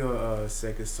into your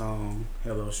second song,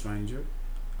 Hello Stranger.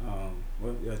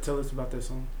 Tell us about that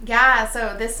song. Yeah,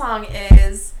 so this song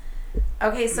is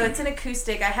okay. So it's an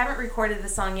acoustic. I haven't recorded the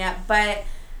song yet, but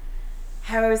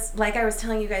I was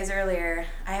telling you guys earlier,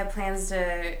 I have plans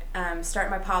to start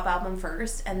my pop album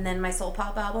first, and then my soul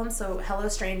pop album. So Hello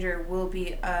Stranger will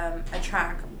be a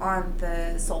track on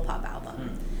the soul pop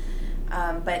album.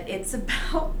 But it's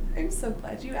about. I'm so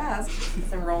glad you asked.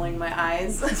 I'm rolling my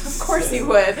eyes. Of course you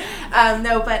would.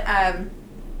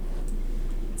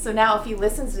 So now if he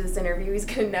listens to this interview, he's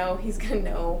gonna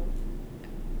know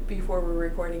before we're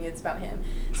recording it's about him.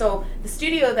 So the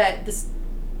studio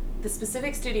the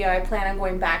specific studio I plan on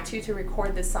going back to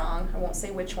record this song, I won't say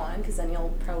which one because then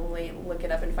you'll probably look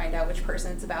it up and find out which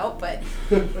person it's about, but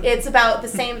it's about the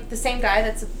same guy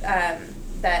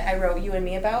that I wrote You and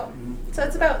Me about. So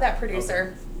it's about that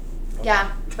producer. Okay.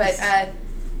 Yeah, but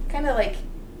kind of like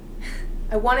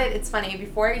it's funny,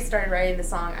 before I started writing the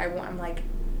song, I'm like,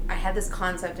 I had this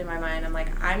concept in my mind. I'm like,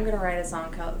 I'm going to write a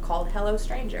song called Hello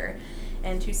Stranger.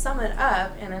 And to sum it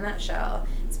up in a nutshell,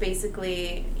 it's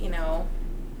basically,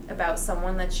 about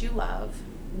someone that you love,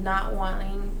 not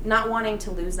wanting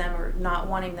to lose them or not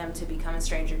wanting them to become a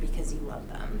stranger because you love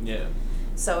them. Yeah.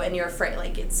 So, and you're afraid,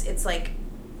 like, it's like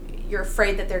you're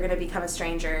afraid that they're going to become a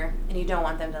stranger and you don't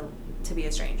want them to be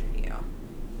a stranger to you.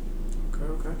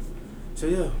 Okay. So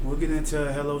yeah, we'll get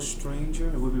into Hello Stranger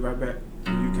and we'll be right back.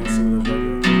 You Can't See With Us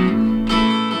Radio.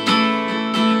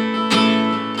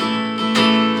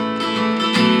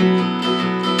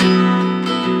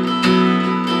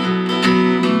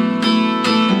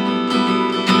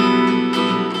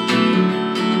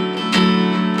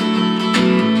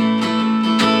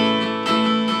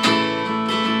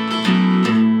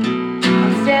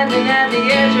 At the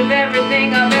edge of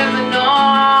everything I've ever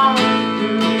known,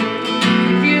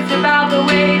 confused about the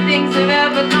way things have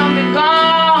ever come and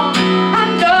gone. I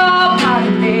know part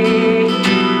of me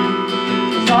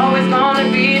is always gonna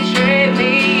betray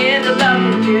me into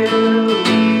loving you.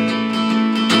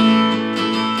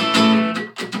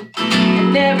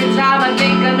 And every time I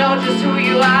think I know just who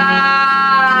you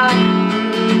are,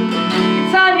 you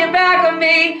turn your back on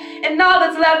me, and all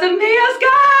that's left of me are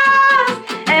scars.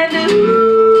 And ooh,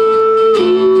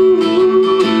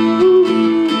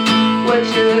 what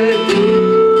you do?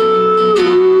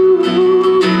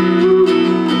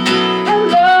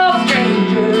 Hello,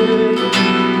 stranger.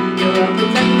 You're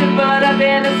unprotected, but I've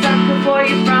been a sucker for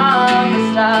you from the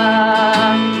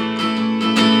start.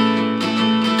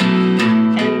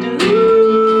 And ooh,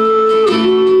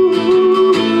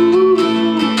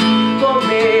 for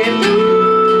me,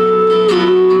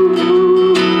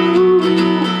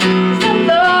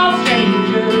 hello,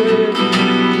 stranger.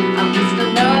 I'm just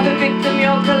another victim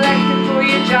you're collecting for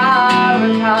your jar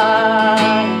of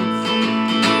hearts.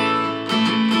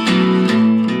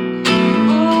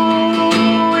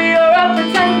 Ooh, you're a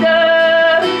pretender.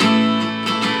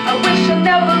 I wish I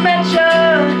never met you.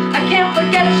 I can't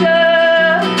forget you.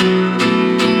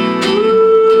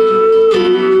 Ooh,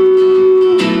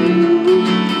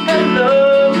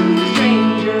 hello,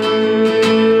 stranger.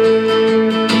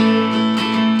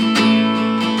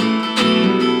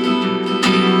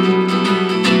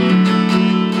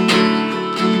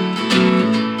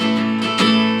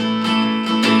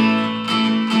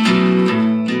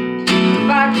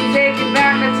 Take it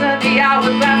back and turn the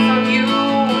hourglass on you.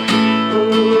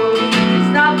 Ooh, 'cause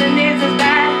nothing is as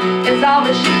bad as all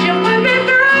the shit you put me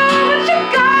through. But you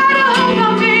gotta hold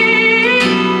on me.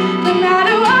 No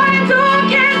matter what I do, I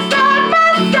can't stop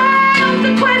myself to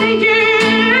quitting you.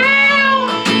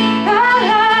 Oh.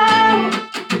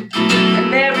 And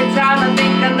every time I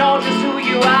think I know just who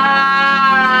you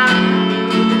are,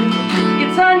 you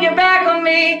turn your back on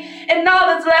me, and all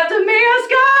that's left of me are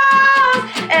scars.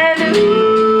 And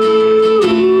ooh,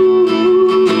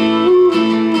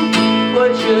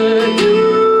 what you do?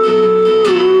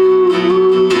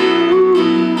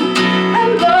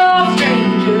 Hello,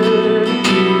 stranger.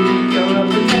 You're a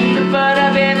pretender, but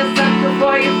I've been a sucker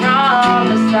for you from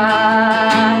the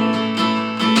start.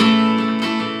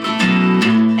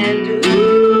 And ooh,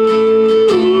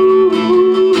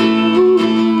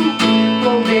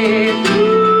 pull me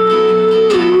through.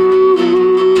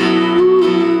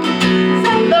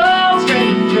 Hello,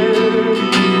 stranger.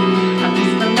 I'm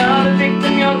just another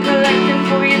victim you're collecting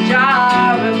for your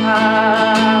jar of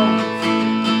hearts.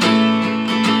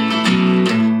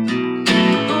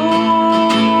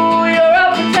 Ooh, you're a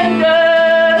pretender.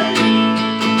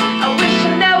 I wish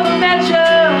I never met you.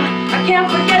 I can't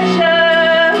forget you.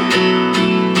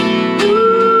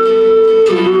 Ooh,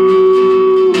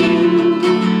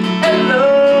 hello,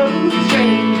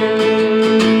 stranger.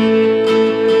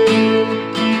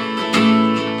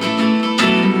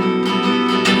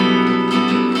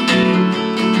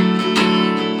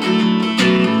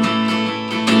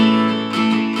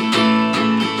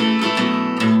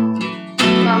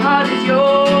 My heart is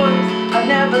yours. I've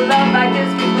never loved like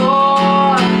this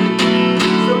before.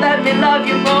 So let me love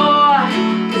you more.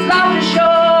 'Cause life is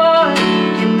short.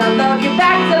 Can I love you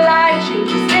back to life? Change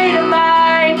your state of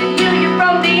mind and heal you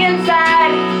from the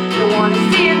inside. Don't wanna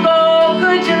see you go.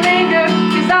 Could you linger?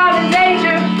 'Cause I'm in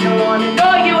danger. Don't wanna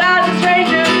know you as a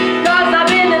stranger. 'Cause I've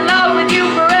been in love with you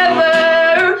forever.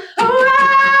 Oh,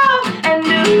 wow. And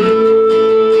ooh,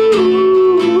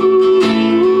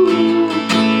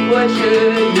 what you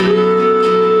do?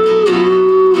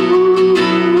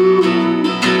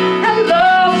 Hello,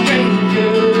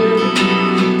 stranger.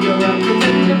 You're a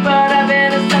pretender, but I've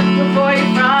been a sucker for you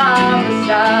from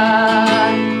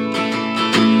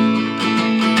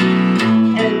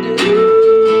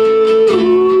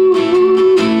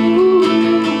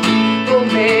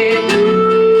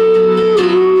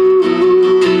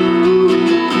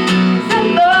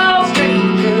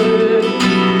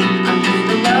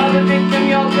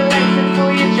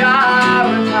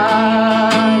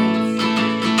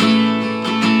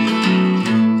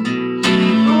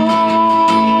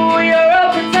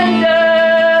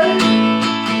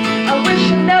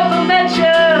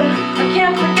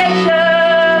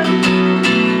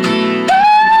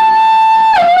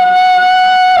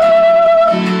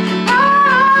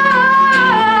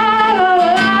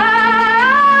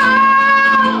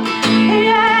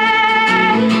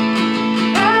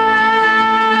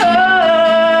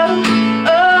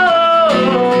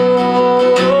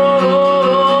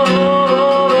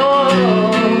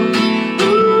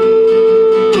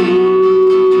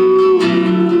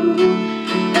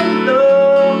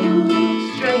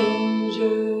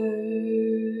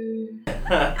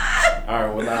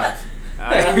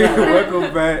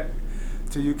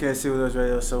to You Can't See With Us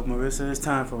Radio. So, Marisa, it's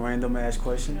time for random ass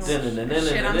questions. Shit, I'm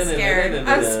scared.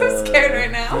 I'm so scared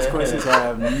right now. These questions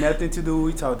have nothing to do with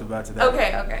what we talked about today.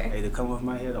 Okay. Hey, they come off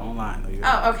my head online.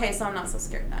 Okay, so I'm not so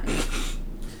scared then.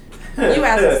 You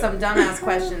asked some dumbass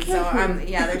questions, so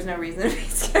there's no reason to be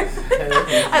scared.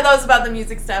 I thought it was about the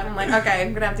music stuff. I'm like, okay,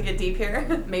 I'm gonna have to get deep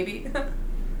here. Maybe.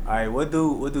 Alright, what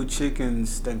do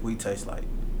chickens think we taste like?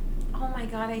 Oh my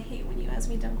god, I hate when you ask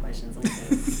me dumb questions like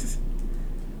this.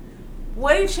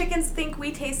 What do chickens think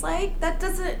we taste like? That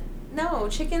doesn't... No,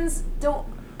 chickens don't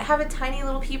have a tiny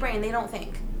little pea brain. They don't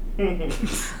think. They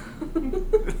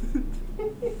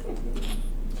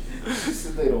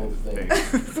don't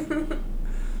think.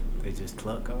 They just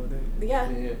cluck all day?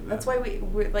 Yeah. That's why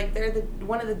we're like, they're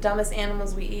one of the dumbest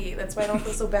animals we eat. That's why I don't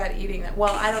feel so bad eating them.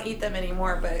 Well, I don't eat them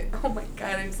anymore, but oh my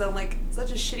god, I'm so like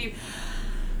such a shitty...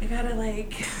 I gotta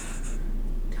like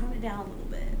tone it down a little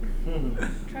bit.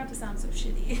 Try not to sound so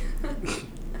shitty.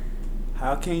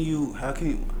 How can you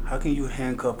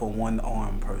handcuff a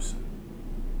one-armed person?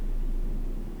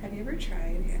 Have you ever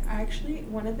tried? Actually,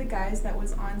 one of the guys that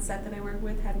was on set that I worked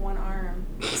with had one arm.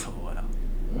 Oh,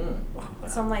 wow.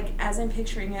 So I'm like, as I'm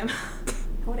picturing him,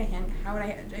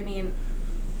 I mean,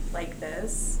 like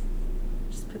this.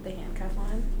 Just put the handcuff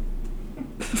on.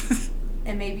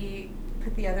 And maybe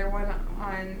put the other one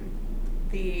on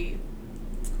the,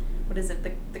 what is it,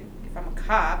 the if I'm a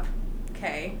cop,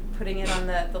 okay, putting it on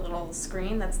the little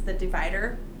screen, that's the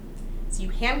divider. So you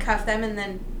handcuff them and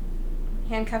then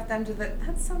handcuff them to the,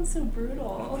 that sounds so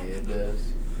brutal. Yeah, it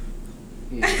does.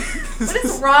 Yeah. What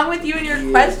is wrong with you and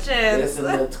your questions? That's a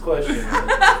nuts question.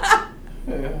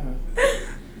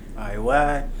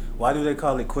 Alright, why do they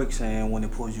call it quicksand when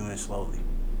it pulls you in slowly?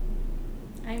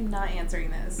 I'm not answering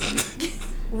this.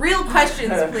 Real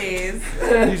questions, please.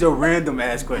 These are random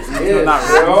ass questions. Yeah, These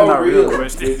are not real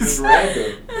questions. It's just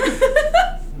random.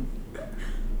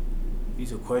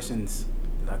 These are questions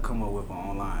that I come up with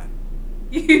online.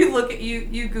 You look at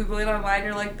you Google it online.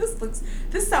 You're like,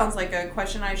 this sounds like a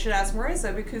question I should ask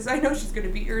Marisa because I know she's gonna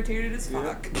be irritated as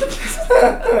fuck.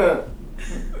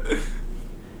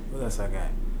 What else I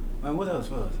got? Man, what else?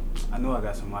 I know I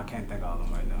got some. I can't think of all of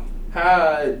them right now.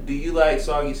 How do you like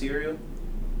soggy cereal?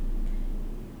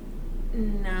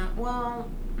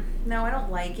 No, I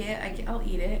don't like it. I'll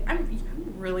eat it. I'm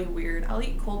really weird. I'll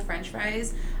eat cold French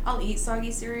fries. I'll eat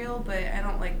soggy cereal, but I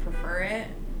don't like prefer it.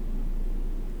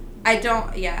 I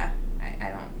don't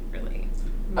really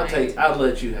mind. I'll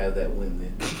let you have that win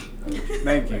then.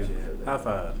 Thank you. High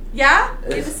five. Yeah?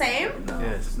 You're the same? No,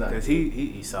 Yes, because he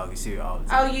eats soggy cereal all the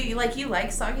Oh, time. you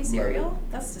like soggy cereal?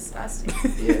 That's disgusting.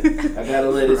 Yeah, I gotta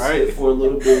let it sit for a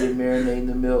little bit and marinate in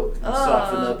the milk, and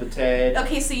soften up a tad.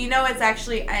 Okay, so you know it's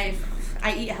actually I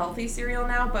eat healthy cereal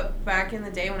now, but back in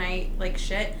the day when I ate like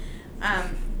shit,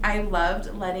 I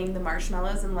loved letting the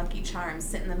marshmallows and Lucky Charms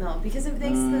sit in the milk because it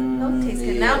makes the milk taste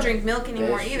good. Now I don't drink milk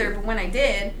anymore either, but when I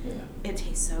did, it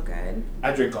tastes so good.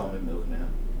 I drink almond milk now.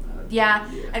 Yeah,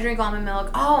 I drink almond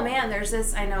milk. Oh man, there's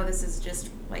this. I know this is just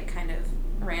like kind of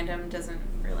random, doesn't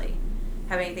really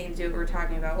have anything to do with what we're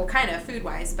talking about. Well, kind of food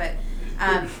wise, but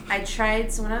I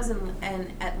tried. So when I was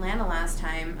in Atlanta last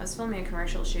time, I was filming a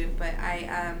commercial shoot, but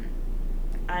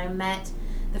I met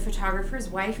the photographer's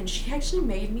wife, and she actually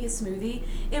made me a smoothie.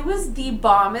 It was the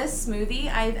bombest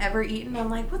smoothie I've ever eaten. I'm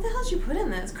like, what the hell did you put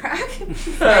in this, crack?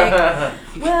 She's like,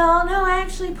 well, no, I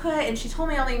actually put, and she told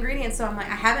me all the ingredients, so I'm like,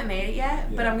 I haven't made it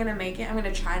yet, but I'm going to make it. I'm going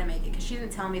to try to make it, because she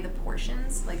didn't tell me the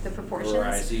portions, like the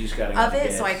proportions so you just gotta of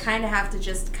it, so I kind of have to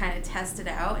just kind of test it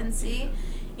out and see,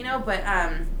 but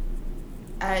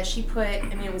she put,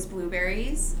 it was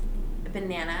blueberries,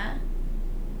 banana,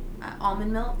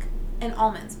 almond milk, and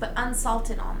almonds, but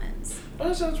unsalted almonds. Oh,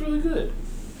 that sounds really good.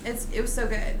 It was so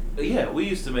good. Yeah, we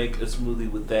used to make a smoothie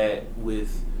with that,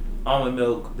 with almond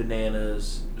milk,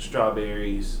 bananas,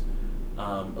 strawberries,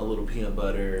 a little peanut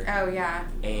butter. Oh, yeah.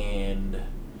 And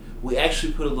we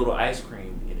actually put a little ice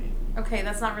cream in it. Okay,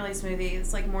 that's not really a smoothie.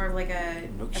 It's like more of like a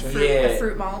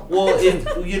fruit malt. Well, we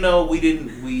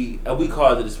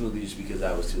called it a smoothie just because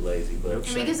I was too lazy. But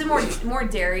it gives it more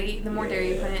dairy. The more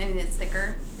dairy you put in it, it's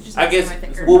thicker. It just I makes guess. it more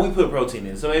thicker. Well, we put protein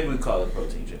in, so maybe we call it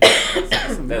protein shake.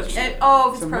 That's if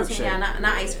it's protein, not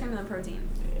ice cream, then protein.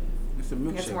 It's a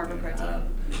milkshake. It's more of a protein.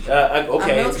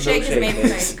 Okay, a it's milkshake is made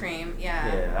with ice cream.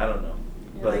 Yeah. Yeah, I don't know.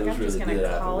 You're But like, it was I'm really just good gonna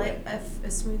out call the it way. a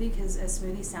smoothie because a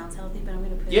smoothie sounds healthy, but I'm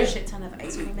gonna put Yeah. a shit ton of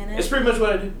ice cream in it. It's pretty much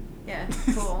what I do. Yeah,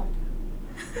 cool.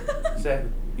 Exactly.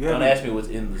 You Don't haven't- ask me what's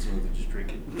in the smoothie, just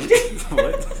drink it.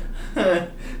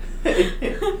 What?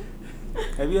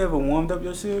 Have you ever warmed up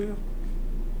your cereal?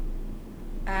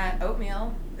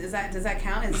 Oatmeal. Does that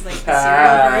count as like the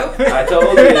cereal group? I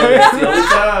told you, it's the only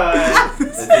time.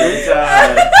 It's the only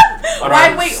time.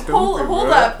 Why? Wait,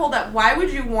 hold up. Why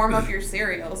would you warm up your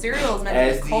cereal? Cereal is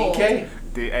meant to be cold.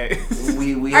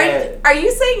 We had. Are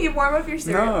you saying you warm up your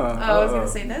cereal? No. I was gonna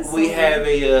say this. We have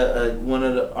a one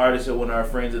of the artists or one of our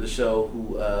friends of the show who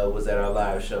was at our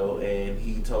live show, and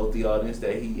he told the audience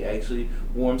that he actually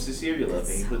warms his cereal up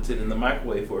and he puts it in the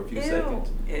microwave for a few seconds.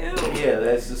 Ew. Yeah,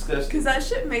 that's disgusting. Because that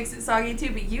shit makes it soggy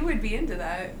too, but you would be into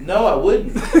that. No, I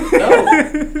wouldn't.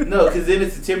 No, because then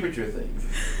it's a temperature thing.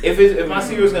 If my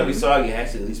cereal's gonna be soggy, it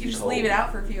has to at least be You just cold. leave it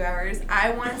out for a few hours.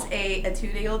 I once ate a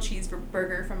 2-day-old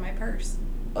cheeseburger from my purse.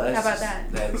 Oh, How about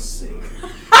that? That's sick.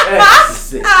 That's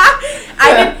sick.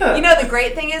 The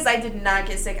great thing is I did not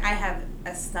get sick. I have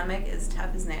a stomach as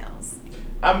tough as nails.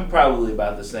 I'm probably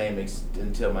about the same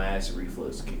until my acid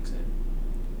reflux kicks in.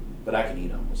 But I can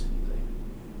eat almost anything.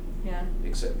 Yeah.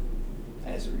 Except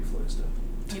acid reflux stuff.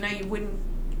 You wouldn't,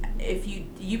 if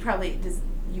you probably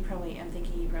I'm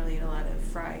thinking you probably eat a lot of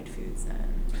fried foods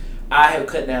then. I have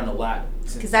cut down a lot.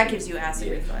 Because that gives you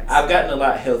acid reflux. I've gotten a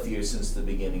lot healthier since the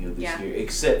beginning of this Yeah. year,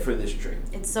 except for this trip.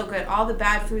 It's so good. All the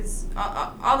bad foods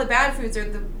are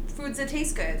the foods that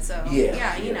taste good. So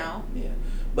Yeah. Yeah.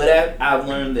 But I've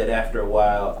learned that after a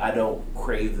while, I don't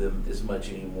crave them as much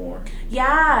anymore.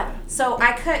 Yeah. So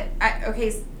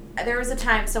there was a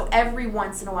time, so every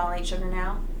once in a while I eat sugar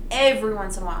now. Every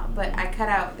once in a while. But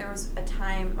there was a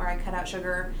time where I cut out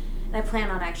sugar, and I plan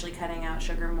on actually cutting out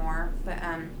sugar more. But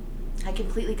I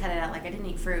completely cut it out. Like, I didn't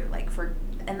eat fruit,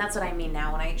 and that's what I mean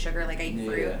now when I eat sugar, like I eat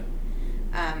fruit.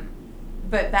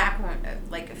 But back when,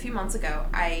 like a few months ago,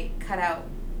 I cut out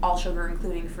all sugar,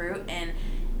 including fruit, and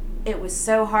it was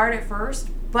so hard at first,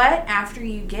 but after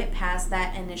you get past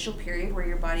that initial period where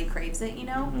your body craves it, you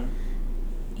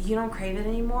don't crave it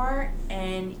anymore,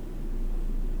 and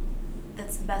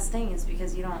that's the best thing is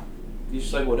because you don't. You're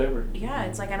just like, whatever. Yeah,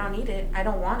 it's like, I don't need it. I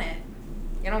don't want it.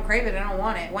 I don't crave it. I don't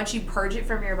want it. Once you purge it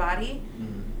from your body,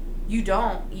 you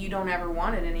don't ever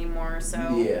want it anymore. So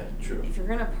yeah, true. If you're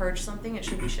gonna purge something, it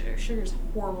should be sugar. Sugar's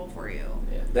horrible for you.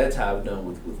 Yeah, that's how I've done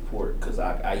with pork. Cause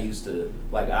I used to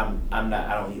I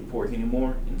don't eat pork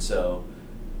anymore, and so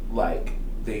like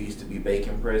there used to be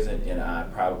bacon present, and I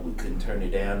probably couldn't turn it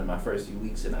down in my first few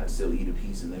weeks, and I'd still eat a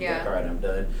piece and then be like, all right, I'm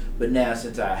done. But now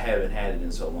since I haven't had it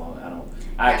in so long,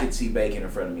 I could see bacon in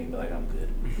front of me and be like, I'm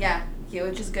good. Yeah. Yeah,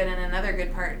 which is good. And another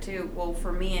good part too, well,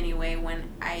 for me anyway,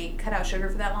 when I cut out sugar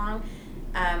for that long,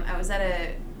 I was at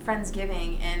a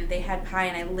Friendsgiving and they had pie,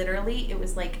 and it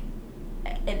was like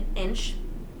an inch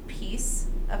piece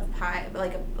of pie,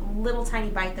 like a little tiny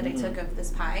bite that I took of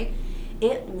this pie.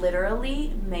 It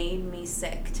literally made me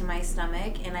sick to my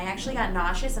stomach, and I actually got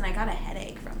nauseous, and I got a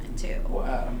headache from it too.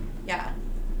 Wow. Yeah.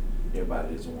 Your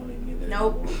body doesn't want any of that.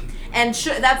 Nope. Anymore. And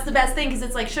that's the best thing, because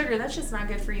it's like sugar. That's just not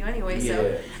good for you anyway. So,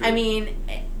 true. I mean,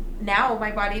 now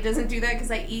my body doesn't do that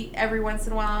because I eat every once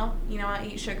in a while. I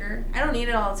eat sugar. I don't eat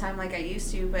it all the time like I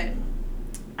used to, but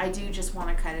I do just want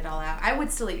to cut it all out. I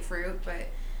would still eat fruit, but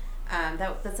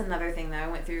that's another thing that I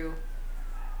went through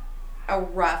a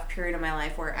rough period of my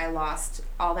life where I lost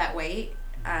all that weight.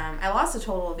 I lost a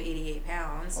total of 88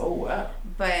 pounds. Oh, wow.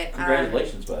 But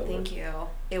congratulations, by the way. Thank you.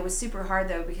 It was super hard,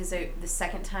 though, because the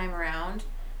second time around,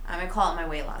 I call it my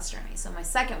weight loss journey. So my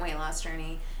second weight loss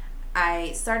journey,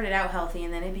 I started out healthy,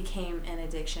 and then it became an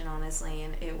addiction, honestly.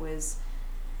 And it was,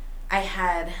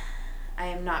 I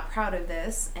am not proud of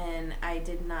this, and I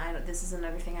did not, this is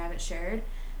another thing I haven't shared,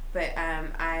 but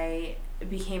I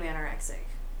became anorexic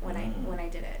when I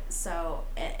did it. So,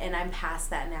 and I'm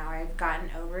past that now. I've gotten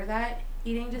over that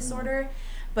eating disorder,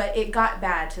 but it got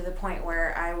bad to the point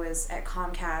where I was at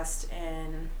Comcast,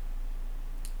 and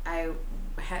I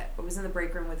was in the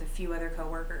break room with a few other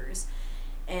coworkers,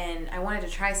 and I wanted to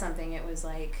try something. It was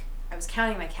like I was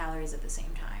counting my calories at the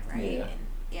same time, right? Yeah. And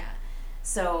yeah.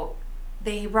 So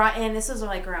they brought in, this was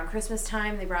like around Christmas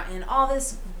time, they brought in all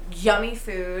this yummy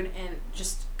food, and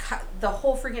just the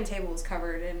whole freaking table was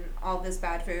covered in all this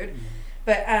bad food.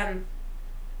 But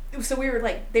so we were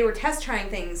like, they were test trying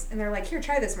things, and they're like, here,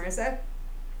 try this, Marissa.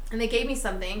 And they gave me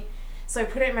something, so I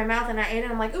put it in my mouth and I ate it,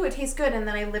 and I'm like, ooh, it tastes good. And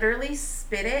then I literally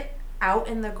spit it out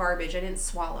in the garbage. I didn't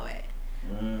swallow it.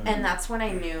 And that's when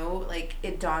I knew, like,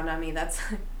 it dawned on me,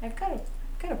 I've got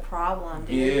a problem,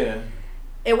 dude. Yeah.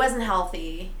 It wasn't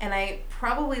healthy, and I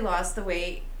probably lost the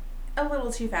weight a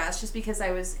little too fast just because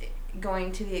I was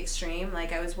going to the extreme.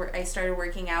 Like, I started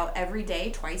working out every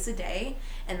day, twice a day,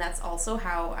 and that's also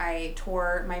how I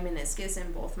tore my meniscus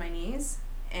in both my knees.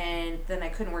 and then I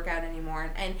couldn't work out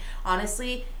anymore. And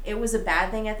honestly, it was a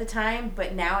bad thing at the time,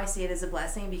 but now I see it as a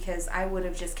blessing because I would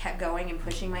have just kept going and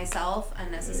pushing myself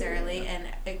unnecessarily, and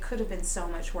it could have been so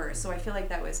much worse. So I feel like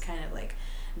that was kind of like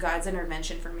God's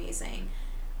intervention for me, saying,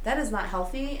 that is not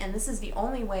healthy, and this is the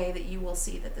only way that you will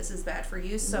see that this is bad for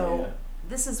you, so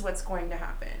this is what's going to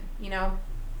happen, you know?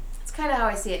 It's kind of how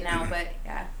I see it now, but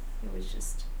yeah, it was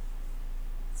just,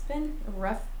 it's been a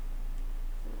rough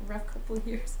couple of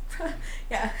years.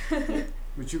 Yeah.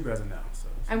 But you better now, so.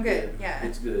 I'm good, yeah.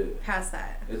 It's good. Past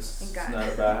that. It's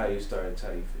not about how you start, it's how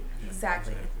you finish.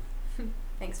 Exactly.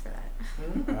 Thanks for that.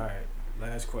 All right,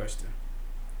 last question.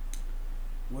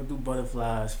 What do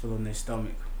butterflies feel in their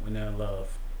stomach when they're in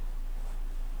love?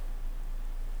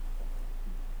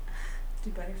 Do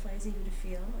butterflies even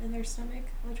feel in their stomach,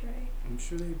 Latray? I'm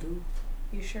sure they do.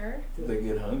 You sure? They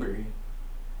get hungry.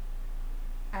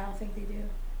 I don't think they do.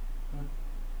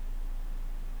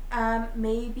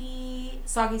 Maybe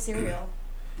soggy cereal.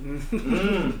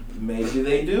 Maybe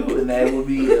they do, and that would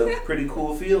be a pretty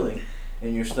cool feeling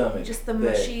in your stomach. Just the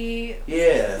mushy.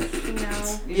 Yeah. You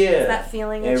know. Yeah. That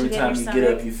feeling that every you get in time your you stomach.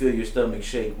 get up, you feel your stomach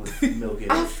shake with milk in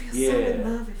it. I feel so in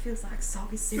love. It feels like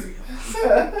soggy cereal.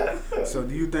 So,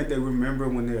 do you think they remember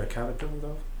when they're a caterpillar,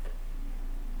 though?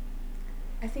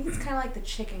 I think it's kind of like the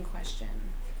chicken question.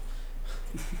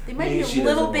 They might be a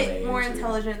little bit more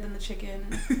intelligent than the chicken,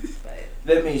 but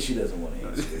that means she doesn't want to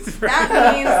answer.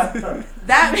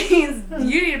 That means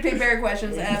you need to pick better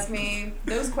questions to ask me.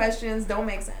 Those questions don't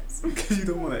make sense. Because you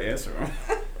don't want to answer them.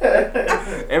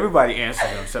 Everybody answers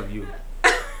them except you.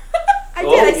 I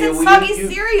did. I said soggy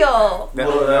cereal.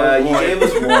 Well, you gave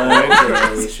us one.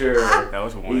 Okay, sure. That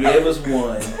was one. You gave us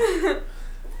one.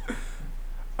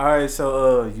 All right,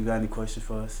 so you got any questions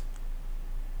for us?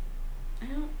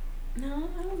 No,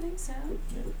 I don't think so.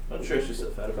 Don't stress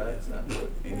yourself out about it. It's not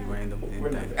important. Any random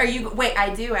anything? Are you? Wait,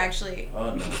 I do actually.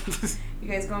 Oh no. You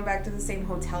guys going back to the same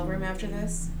hotel room after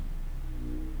this?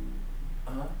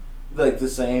 Like the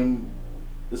same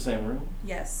room?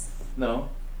 Yes. No.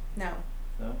 No.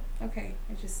 Okay,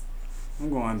 I'm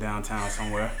going downtown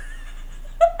somewhere.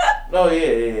 Oh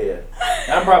yeah.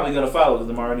 I'm probably gonna follow because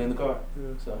I'm already in the car.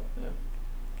 Yeah. So yeah.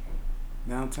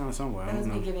 Downtown somewhere. That I was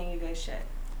don't me know. giving you guys shit.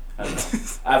 I know.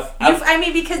 I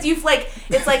mean, because you've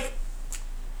it's like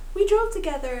we drove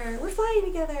together, we're flying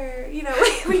together, you know.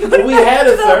 We had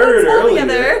a third earlier.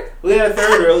 Together. We had a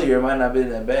third earlier. It might not have been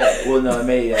that bad. Well, no, it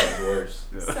may have been worse.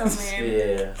 Yeah. So mean.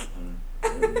 Yeah.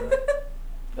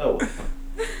 Oh.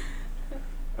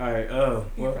 All right.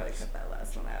 You probably cut that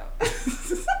last one out.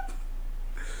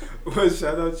 Well,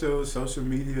 shout out your social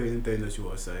media, anything that you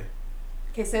want to say.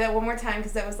 Okay, say that one more time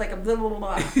because that was like a blah, blah, blah,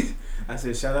 blah. I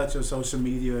said shout out your social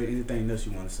media, anything else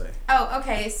you want to say. Oh,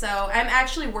 okay. So I'm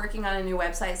actually working on a new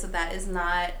website, so that is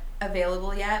not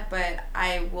available yet, but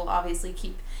I will obviously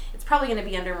it's probably going to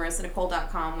be under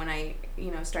marisanicole.com when I,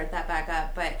 start that back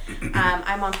up. But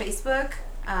I'm on Facebook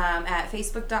at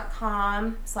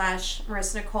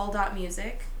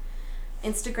facebook.com/marisanicole.music.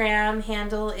 Instagram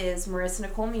handle is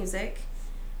marisanicole.music.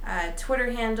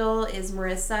 Twitter handle is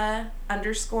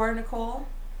Marisa_Nikole.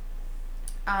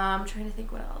 I'm trying to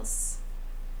think what else.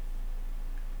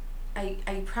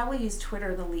 I probably use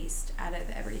Twitter the least out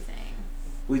of everything.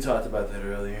 We talked about that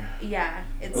earlier. Yeah,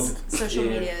 social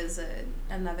media is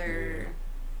another.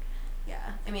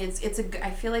 Yeah, I mean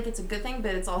I feel like it's a good thing,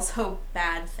 but it's also a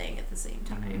bad thing at the same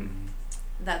time. Mm-hmm.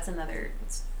 That's another.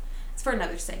 It's for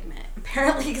another segment,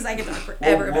 apparently, because I could talk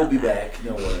forever we'll about be that. back.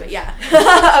 No worries. But yeah.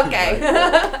 Okay.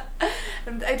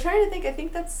 I'm trying to think. I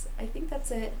think that's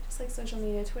it. Just like social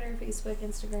media, Twitter, Facebook,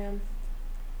 Instagram.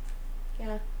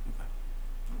 Yeah.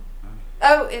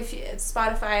 Oh, it's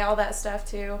Spotify, all that stuff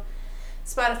too.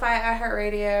 Spotify,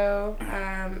 iHeartRadio,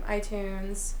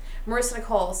 iTunes. Marisa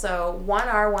Nikole, so 1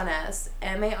 R, 1 S,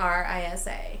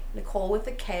 Marisa. Nikole with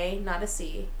a K, not a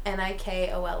C.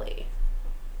 Nikole.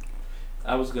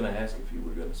 I was gonna ask if you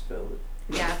were gonna spell it.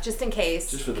 Yeah, just in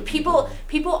case. Just for the people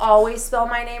always spell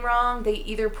my name wrong. They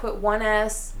either put 1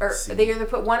 S or they either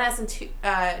put 1 S and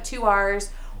 2 R's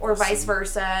or vice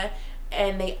versa,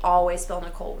 and they always spell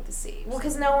Nikole with a C. Well,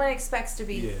 because no one expects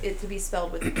it to be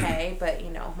spelled with a K, but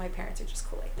my parents are just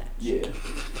cool like that. Yeah.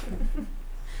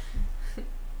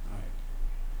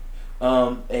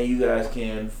 And you guys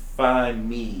can find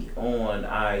me on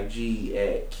IG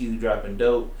at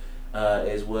QDroppingDope.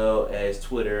 As well as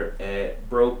Twitter at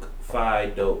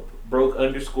BrokeFiDope.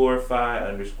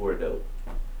 Broke_Fi_dope.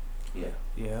 Yeah.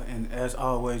 Yeah, and as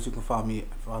always, you can follow me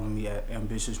at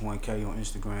Ambitious1K on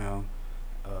Instagram.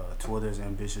 Twitter is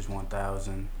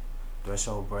Ambitious1000.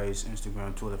 Threshold Brace,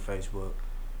 Instagram, Twitter, Facebook.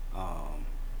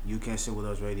 You Can Sit With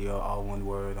Us Radio, all one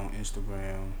word on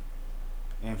Instagram.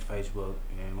 and Facebook.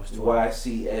 And what's Twitter?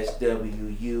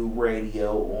 YCSWU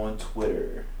Radio on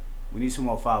Twitter. We need some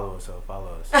more followers, so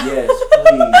follow us. Yes,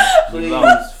 please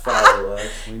follow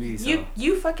us. We need some.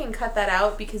 You fucking cut that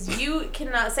out because you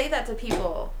cannot say that to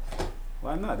people.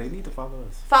 Why not? They need to follow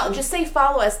us. Just say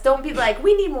follow us. Don't be like,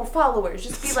 we need more followers.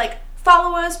 Just be like,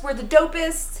 follow us. We're the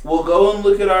dopest. Well, go and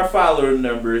look at our follower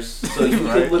numbers so you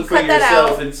can look for cut that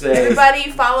yourself out. and say,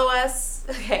 everybody follow us.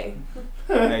 Okay.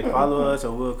 Hey, follow us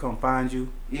or we'll come find you.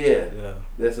 Yeah,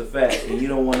 that's a fact. And you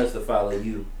don't want us to follow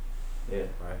you. Yeah.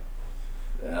 Right.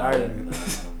 Alright.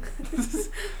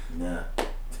 Nah.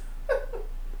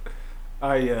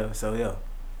 Alright, yeah. So, yeah.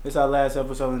 It's our last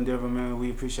episode in Denver, man.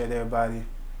 We appreciate everybody.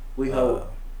 We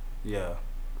hope. Yeah.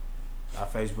 Our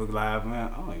Facebook Live,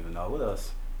 man. I don't even know. What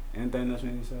else? Anything else we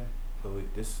need to say?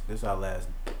 But this is our last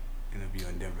interview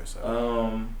in Denver,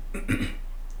 so.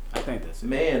 I think that's it.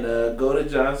 Man, go to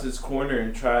Johnson's Corner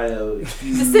and try a The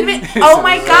cinnamon. Oh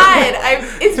my God!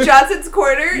 It's Johnson's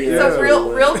Corner. Yeah. So it's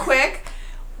real quick.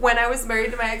 When I was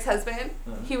married to my ex-husband,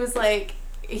 he was like,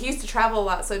 he used to travel a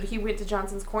lot, so he went to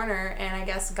Johnson's Corner and I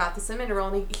guess got the cinnamon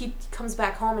roll. And he comes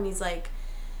back home and he's like,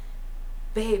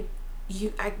 babe,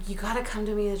 you gotta come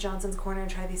to me at Johnson's Corner and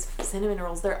try these cinnamon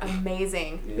rolls. They're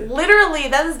amazing. Yeah. Literally,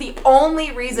 that is the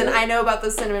only reason I know about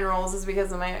those cinnamon rolls is because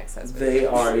of my ex-husband. They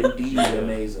are indeed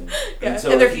amazing. Yeah. And so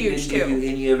they're if he huge didn't too. give you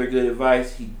any other good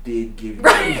advice, he did give you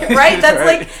right? That's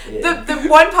like the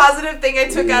one positive thing I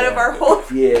took out of our whole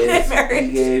marriage.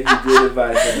 He gave you good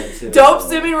advice on that cinnamon Dope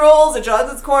cinnamon rolls at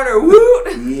Johnson's Corner.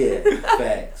 Woot! Yeah,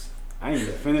 facts. I ain't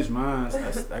even finished mine.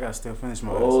 I gotta still finish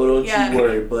mine. Oh, don't you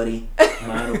worry, buddy.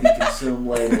 Mine will be consumed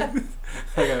later.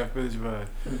 I gotta finish mine.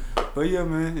 But yeah,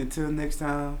 man, until next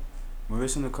time,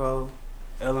 Marisa, Nikole,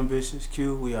 L Ambitious,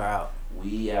 Q, we are out.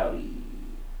 We outie.